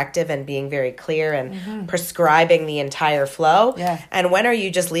being directive and being very clear and prescribing the entire flow? Yeah. And when are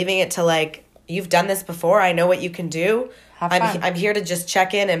you just leaving it to you've done this before, I know what you can do. I'm here to just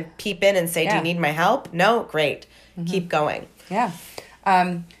check in and peep in and say, do you need my help? No? Great. Keep going. Yeah.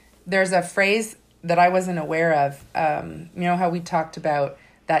 There's a phrase that I wasn't aware of. How we talked about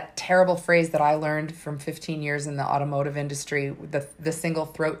that terrible phrase that I learned from 15 years in the automotive industry, the single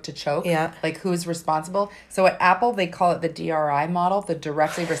throat to choke. Yeah. Like who's responsible? So at Apple, they call it the DRI model, the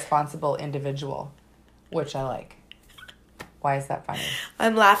directly responsible individual, which I like. Why is that funny?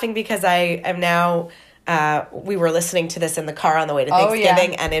 I'm laughing because I am now... we were listening to this in the car on the way to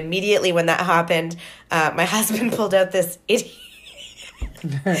Thanksgiving, and immediately when that happened, my husband pulled out this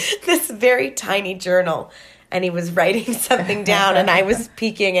this very tiny journal, and he was writing something down, and I was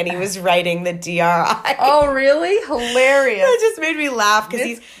peeking, and he was writing the DRI. Oh, really? Hilarious! It just made me laugh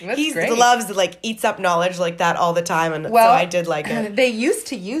because he loves eats up knowledge like that all the time, and so I did like it. They used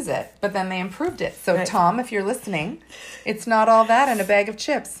to use it, but then they improved it. So Tom, if you're listening, it's not all that and a bag of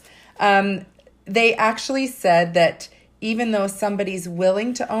chips. They actually said that even though somebody's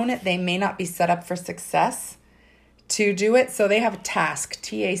willing to own it, they may not be set up for success to do it. So they have a task,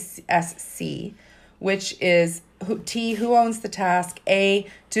 TASC, which is who owns the task? A,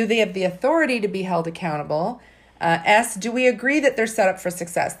 do they have the authority to be held accountable? S, do we agree that they're set up for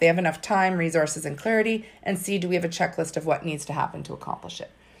success? They have enough time, resources, and clarity. And C, do we have a checklist of what needs to happen to accomplish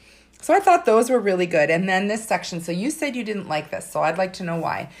it? So I thought those were really good. And then this section, so you said you didn't like this, so I'd like to know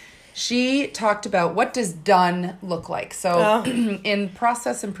why. She talked about what does done look like. So in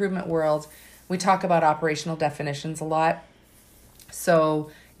process improvement world, we talk about operational definitions a lot.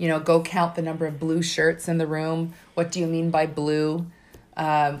 So, go count the number of blue shirts in the room. What do you mean by blue?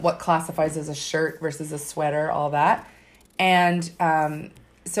 What classifies as a shirt versus a sweater, all that. And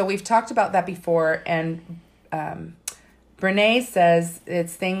so we've talked about that before. And Brene says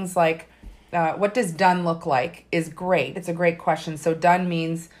it's things like, what does done look like is great. It's a great question. So done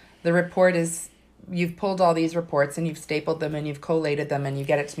means the report is you've pulled all these reports and you've stapled them and you've collated them and you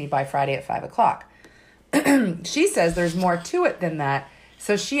get it to me by Friday at 5:00. She says there's more to it than that.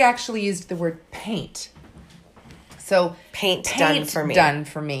 So she actually used the word paint. So paint done for me. Done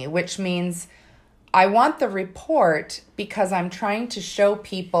for me, which means I want the report because I'm trying to show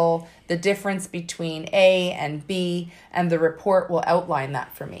people the difference between A and B, and the report will outline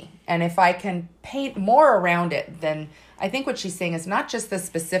that for me. And if I can paint more around it, then I think what she's saying is not just the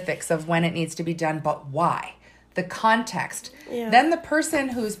specifics of when it needs to be done, but why, the context. Yeah. Then the person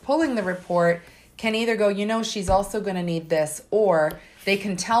who's pulling the report can either go, she's also going to need this, or they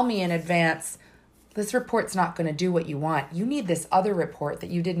can tell me in advance, this report's not going to do what you want. You need this other report that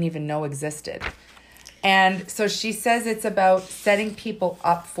you didn't even know existed. And so she says it's about setting people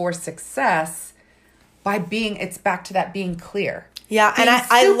up for success by it's back to that being clear. Yeah, being and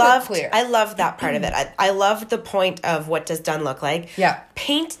I love that part of it. I love the point of what does done look like. Yeah.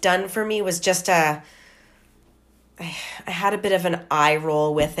 Paint done for me was just I had a bit of an eye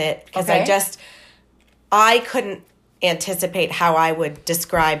roll with it because I couldn't anticipate how I would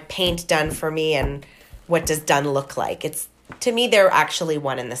describe paint done for me and what does done look like. To me, they're actually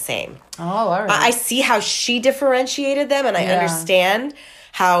one and the same. Oh, all right. I see how she differentiated them, and I understand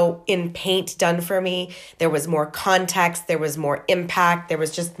how in paint done for me, there was more context, there was more impact, there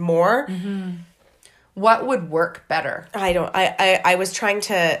was just more. Mm-hmm. What would work better? I was trying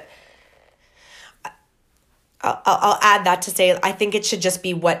to... I'll add that to say, I think it should just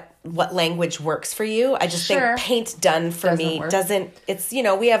be what language works for you. I just think paint done for me doesn't, it's,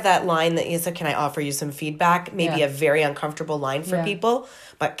 we have that line that is, can I offer you some feedback? Maybe a very uncomfortable line for people,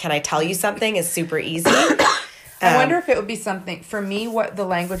 but can I tell you something is super easy. I wonder if it would be something, for me, what the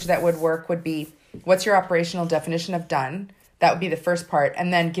language that would work would be, what's your operational definition of done? That would be the first part.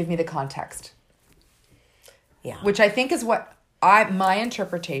 And then give me the context. Yeah. Which I think is what my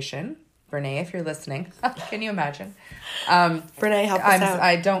interpretation... Brene, if you're listening, can you imagine? Brene, help us out.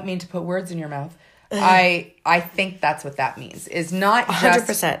 I don't mean to put words in your mouth. I think that's what that means. Is not just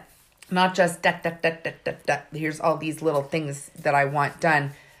 100%. Not just here's all these little things that I want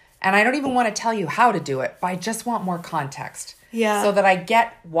done. And I don't even want to tell you how to do it, but I just want more context. Yeah. So that I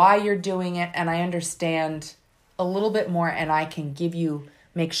get why you're doing it and I understand a little bit more and I can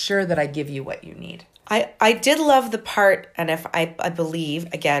make sure that I give you what you need. I did love the part, and if I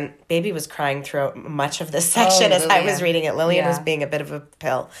believe, again, baby was crying throughout much of this section as I was reading it. Lillian was being a bit of a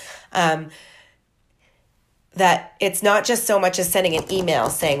pill. That it's not just so much as sending an email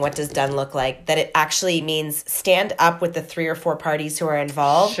saying what does done look like, that it actually means stand up with the 3 or 4 parties who are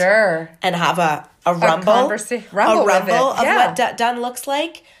involved. Sure. And have a rumble of what done looks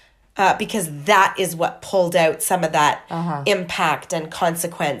like. Because that is what pulled out some of that impact and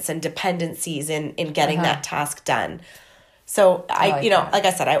consequence and dependencies in getting that task done. So like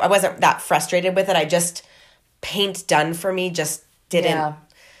I said, I wasn't that frustrated with it. I just paint done for me just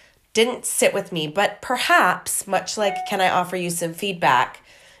didn't sit with me. But perhaps, much like can I offer you some feedback,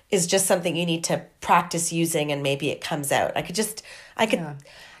 is just something you need to practice using and maybe it comes out.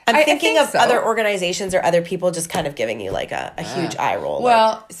 I'm thinking of other organizations or other people just kind of giving you like a huge eye roll.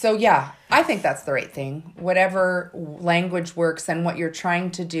 Well, I think that's the right thing. Whatever language works, and what you're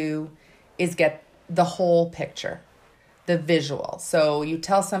trying to do is get the whole picture, the visual. So you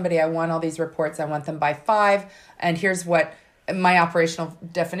tell somebody, I want all these reports, I want them by 5, and here's what my operational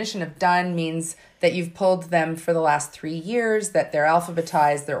definition of done means, that you've pulled them for the last 3 years, that they're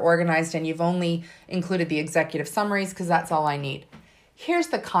alphabetized, they're organized, and you've only included the executive summaries because that's all I need. Here's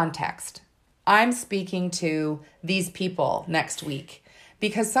the context. I'm speaking to these people next week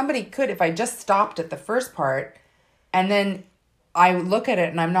because somebody could, if I just stopped at the first part and then I look at it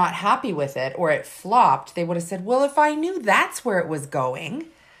and I'm not happy with it or it flopped, they would have said, well, if I knew that's where it was going,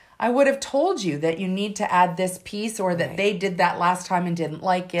 I would have told you that you need to add this piece or that they did that last time and didn't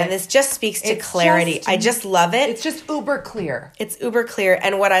like it. And this just speaks to clarity. I just love it. It's just uber clear. It's uber clear.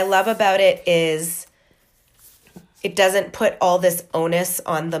 And what I love about it is it doesn't put all this onus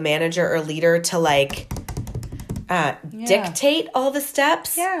on the manager or leader to dictate all the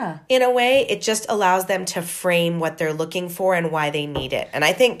steps. Yeah. In a way, it just allows them to frame what they're looking for and why they need it. And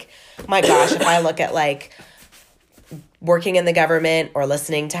I think, my gosh, if I look at working in the government or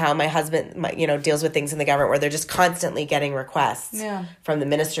listening to how my husband, deals with things in the government where they're just constantly getting requests from the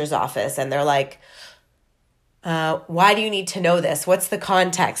minister's office. And they're like, why do you need to know this? What's the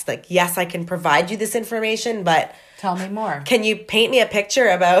context? Yes, I can provide you this information, but tell me more. Can you paint me a picture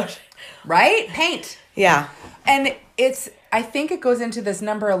about... Right? Paint. Yeah. And I think it goes into this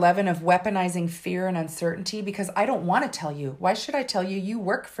number 11 of weaponizing fear and uncertainty because I don't want to tell you. Why should I tell you? You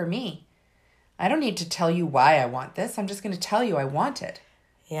work for me. I don't need to tell you why I want this. I'm just going to tell you I want it.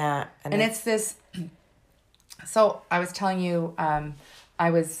 Yeah. And it's this. So I was telling you,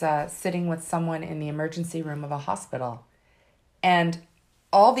 I was sitting with someone in the emergency room of a hospital, and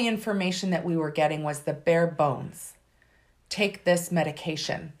all the information that we were getting was the bare bones. Take this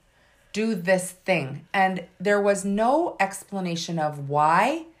medication. Do this thing. And there was no explanation of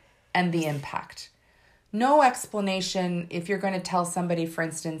why and the impact. No explanation if you're going to tell somebody, for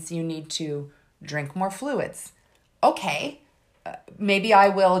instance, you need to drink more fluids. Okay, maybe I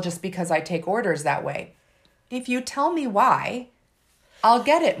will just because I take orders that way. If you tell me why, I'll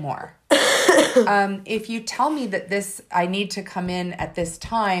get it more. If you tell me that I need to come in at this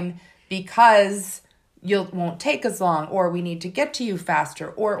time because you won't take as long, or we need to get to you faster,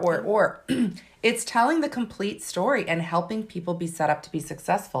 or it's telling the complete story and helping people be set up to be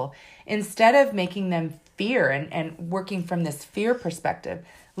successful instead of making them fear and working from this fear perspective.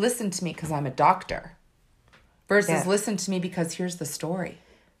 Listen to me because I'm a doctor versus listen to me because here's the story.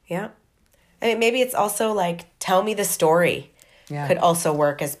 Yeah. I mean, maybe it's also like, tell me the story. Yeah. Could also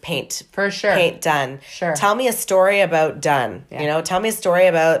work as paint. For sure. Paint done. Sure. Tell me a story about done. Yeah. Tell me a story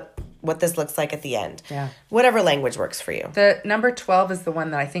about what this looks like at the end. Yeah. Whatever language works for you. The number 12 is the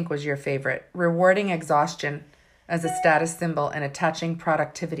one that I think was your favorite. Rewarding exhaustion as a status symbol and attaching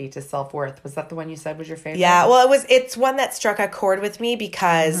productivity to self-worth. Was that the one you said was your favorite? Yeah. Well, it's one that struck a chord with me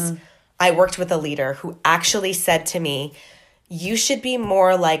because I worked with a leader who actually said to me, you should be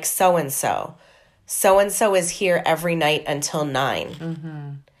more like so-and-so. So-and-so is here every night until 9. Mm-hmm.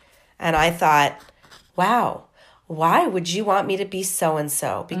 And I thought, wow, why would you want me to be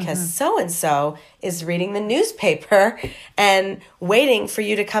so-and-so? Because so-and-so is reading the newspaper and waiting for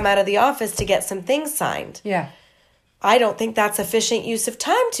you to come out of the office to get some things signed. Yeah. I don't think that's efficient use of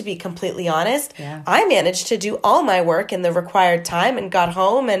time, to be completely honest. Yeah. I managed to do all my work in the required time and got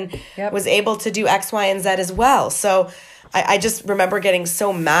home and was able to do X, Y, and Z as well. So I just remember getting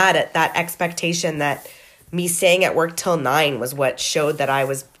so mad at that expectation that me staying at work till 9 was what showed that I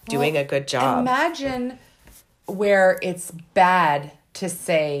was doing a good job. Imagine where it's bad to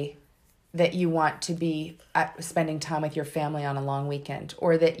say that you want to be spending time with your family on a long weekend,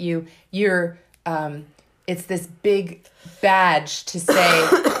 or that you're it's this big badge to say,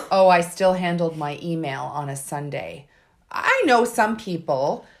 oh, I still handled my email on a Sunday. I know some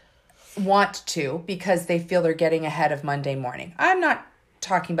people want to because they feel they're getting ahead of Monday morning. I'm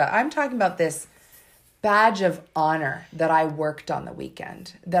talking about this badge of honor that I worked on the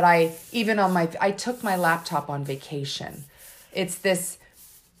weekend, that I took my laptop on vacation. It's this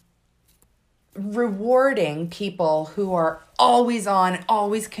rewarding people who are always on,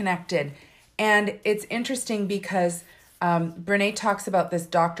 always connected. And it's interesting because Brene talks about this.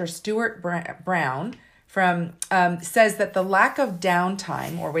 Dr. Stuart Brown says that the lack of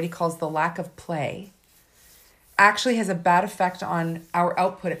downtime, or what he calls the lack of play, actually has a bad effect on our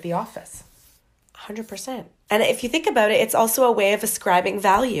output at the office. 100%. And if you think about it, it's also a way of ascribing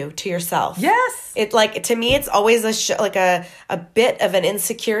value to yourself. Yes. To me, it's always a bit of an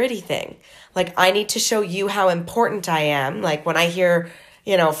insecurity thing. Like, I need to show you how important I am. Like, when I hear,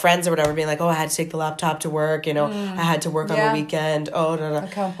 friends or whatever being like, oh, I had to take the laptop to work, I had to work on the weekend. Oh, no.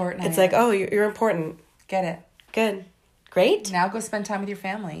 Look how important it's like, oh, you're important. Get it. Good. Great. Now go spend time with your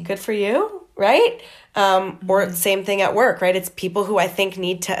family. Good for you, right? Or same thing at work, right? It's people who I think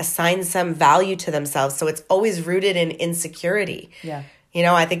need to assign some value to themselves. So it's always rooted in insecurity. Yeah.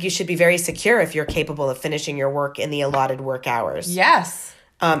 I think you should be very secure if you're capable of finishing your work in the allotted work hours. Yes.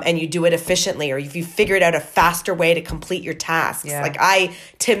 And you do it efficiently, or if you figured out a faster way to complete your tasks. Yeah.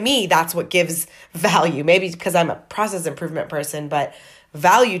 To me, that's what gives value. Maybe because I'm a process improvement person, but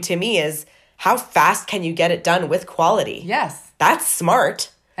value to me is how fast can you get it done with quality? Yes. That's smart.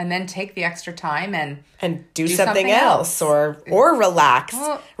 And then take the extra time and do something else or relax.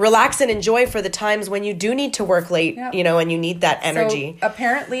 Well, relax and enjoy for the times when you do need to work late, and you need that energy. So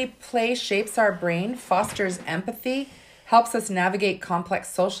apparently play shapes our brain, fosters empathy, helps us navigate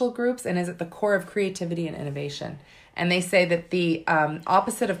complex social groups, and is at the core of creativity and innovation. And they say that the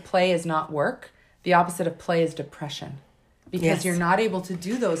opposite of play is not work. The opposite of play is depression, because you're not able to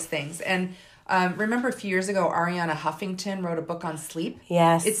do those things. And remember a few years ago, Arianna Huffington wrote a book on sleep?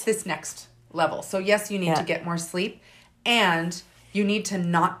 Yes. It's this next level. So yes, you need to get more sleep, and you need to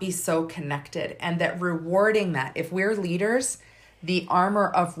not be so connected, and that rewarding that. If we're leaders, the armor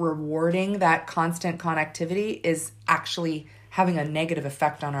of rewarding that constant connectivity is actually having a negative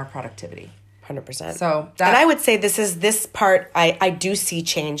effect on our productivity. 100%. So and I would say this part I do see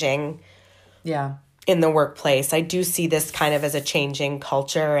changing. Yeah. In the workplace. I do see this kind of as a changing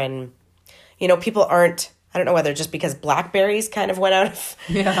culture, and people aren't, I don't know whether just because BlackBerries kind of went out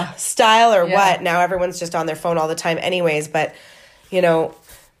of style or what. Now everyone's just on their phone all the time anyways, but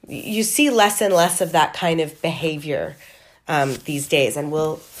you see less and less of that kind of behavior these days. And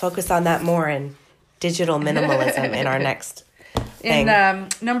we'll focus on that more in digital minimalism in our next thing.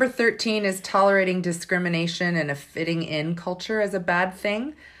 And number 13 is tolerating discrimination and a fitting in culture as a bad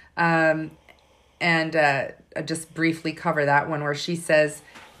thing. And I'll just briefly cover that one, where she says,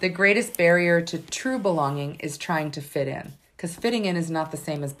 the greatest barrier to true belonging is trying to fit in, because fitting in is not the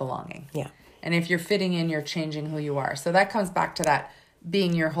same as belonging. Yeah. And if you're fitting in, you're changing who you are. So that comes back to that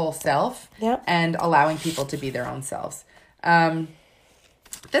being your whole self and allowing people to be their own selves.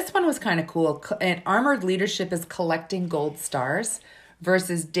 This one was kind of cool. And armored leadership is collecting gold stars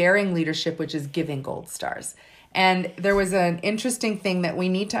versus daring leadership, which is giving gold stars. And there was an interesting thing that we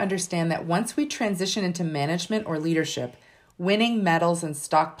need to understand, that once we transition into management or leadership, winning medals and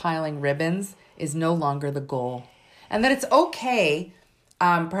stockpiling ribbons is no longer the goal. And that it's okay,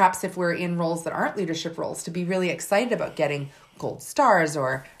 perhaps if we're in roles that aren't leadership roles, to be really excited about getting gold stars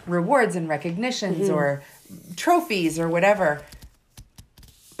or rewards and recognitions or trophies or whatever.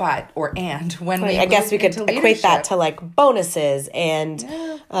 But, when we I guess we could equate that to like bonuses and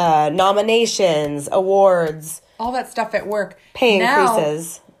nominations, awards, all that stuff at work. Pay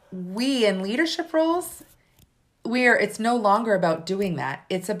increases. We in leadership roles, it's no longer about doing that.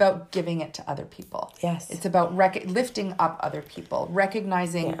 It's about giving it to other people. Yes. It's about lifting up other people,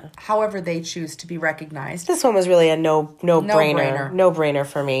 recognizing however they choose to be recognized. This one was really a no-brainer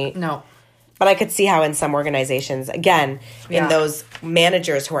for me. No. But I could see how in some organizations, again, in those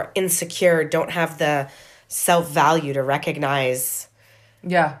managers who are insecure, don't have the self-value to recognize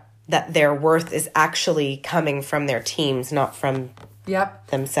that their worth is actually coming from their teams, not from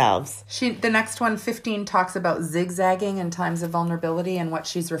themselves. The next one, 15, talks about zigzagging in times of vulnerability, and what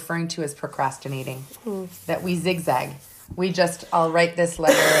she's referring to as procrastinating. That we zigzag. I'll write this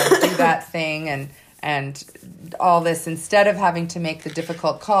letter and do that thing and all this, instead of having to make the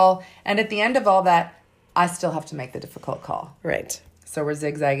difficult call. And at the end of all that, I still have to make the difficult call. Right. So we're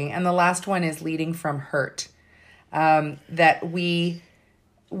zigzagging. And the last one is leading from hurt. That we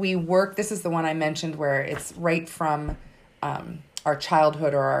work, this is the one I mentioned, where it's right from our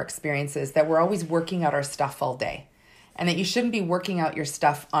childhood or our experiences, that we're always working out our stuff all day. And that you shouldn't be working out your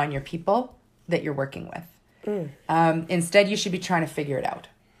stuff on your people that you're working with. Instead, you should be trying to figure it out.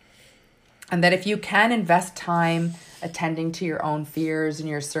 And that if you can invest time attending to your own fears and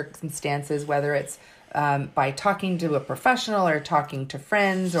your circumstances, whether it's by talking to a professional or talking to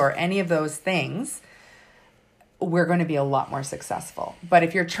friends or any of those things, we're going to be a lot more successful. But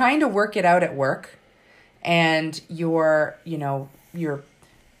if you're trying to work it out at work, and your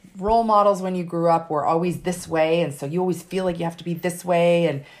role models when you grew up were always this way, and so you always feel like you have to be this way,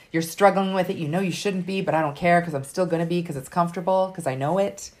 and you're struggling with it, you shouldn't be, but I don't care because I'm still going to be, because it's comfortable, because I know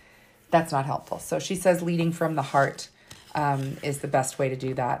it. That's not helpful. So she says leading from the heart is the best way to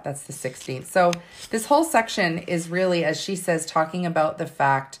do that. That's the 16th. So this whole section is really, as she says, talking about the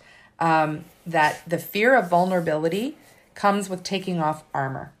fact that the fear of vulnerability comes with taking off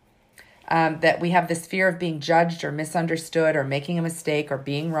armor. That we have this fear of being judged or misunderstood or making a mistake or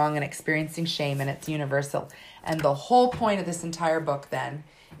being wrong and experiencing shame, and it's universal. And the whole point of this entire book then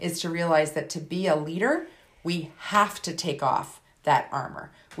is to realize that to be a leader, we have to take off that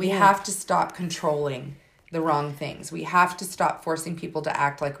armor. We have to stop controlling the wrong things. We have to stop forcing people to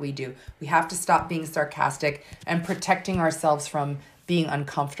act like we do. We have to stop being sarcastic and protecting ourselves from being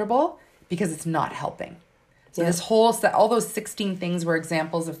uncomfortable, because it's not helping. So this whole set, all those 16 things were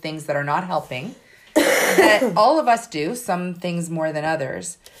examples of things that are not helping, that all of us do, some things more than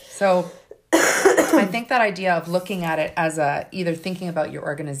others. So I think that idea of looking at it as either thinking about your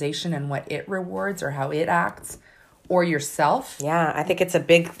organization and what it rewards or how it acts, or yourself. Yeah, I think it's a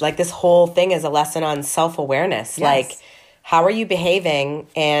big, this whole thing is a lesson on self-awareness. Yes. How are you behaving,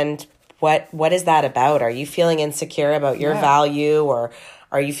 and what is that about? Are you feeling insecure about your value, or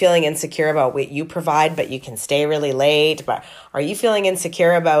are you feeling insecure about what you provide but you can stay really late? But are you feeling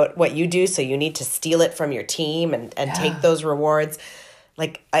insecure about what you do, so you need to steal it from your team and take those rewards?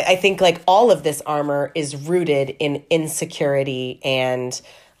 I think all of this armor is rooted in insecurity and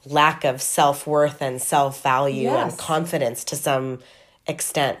lack of self-worth and self-value and confidence to some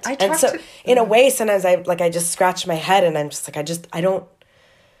extent. In a way, sometimes I just scratch my head and I'm just I don't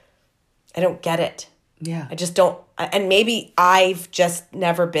get it. Yeah. I just don't. And maybe I've just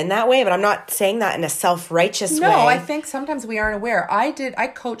never been that way, but I'm not saying that in a self-righteous way. No, I think sometimes we aren't aware. I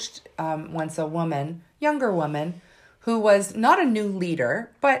coached once a younger woman, who was not a new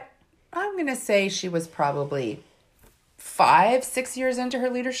leader, but I'm going to say she was probably 5-6 years into her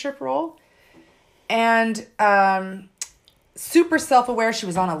leadership role, and super self-aware. She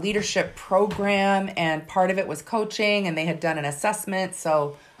was on a leadership program, and part of it was coaching, and they had done an assessment.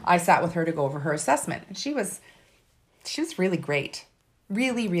 So I sat with her to go over her assessment. And she was really great.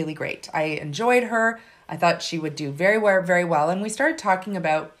 Really, really great. I enjoyed her. I thought she would do very well, very well. And we started talking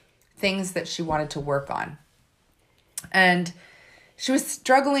about things that she wanted to work on. And she was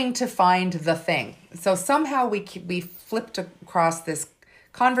struggling to find the thing. So somehow we flipped across this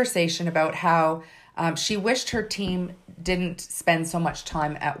conversation about how she wished her team didn't spend so much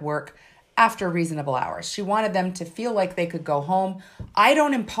time at work after reasonable hours. She wanted them to feel like they could go home. I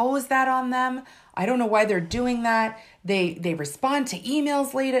don't impose that on them. I don't know why they're doing that. They respond to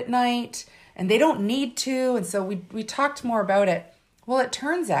emails late at night and they don't need to. And so we talked more about it. Well, it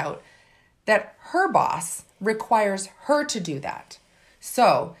turns out that her boss requires her to do that.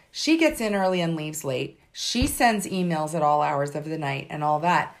 So she gets in early and leaves late. She sends emails at all hours of the night and all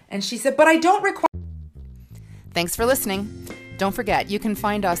that. And she said, but I don't require... Thanks for listening. Don't forget, you can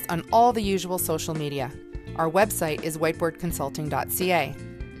find us on all the usual social media. Our website is whiteboardconsulting.ca.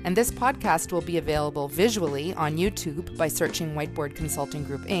 And this podcast will be available visually on YouTube by searching Whiteboard Consulting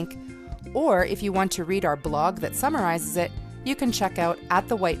Group Inc. Or if you want to read our blog that summarizes it, you can check out At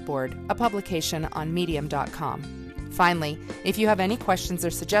the Whiteboard, a publication on medium.com. Finally, if you have any questions or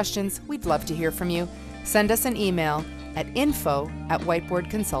suggestions, we'd love to hear from you. Send us an email at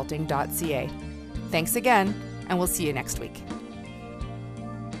info@whiteboardconsulting.ca. Thanks again, and we'll see you next week.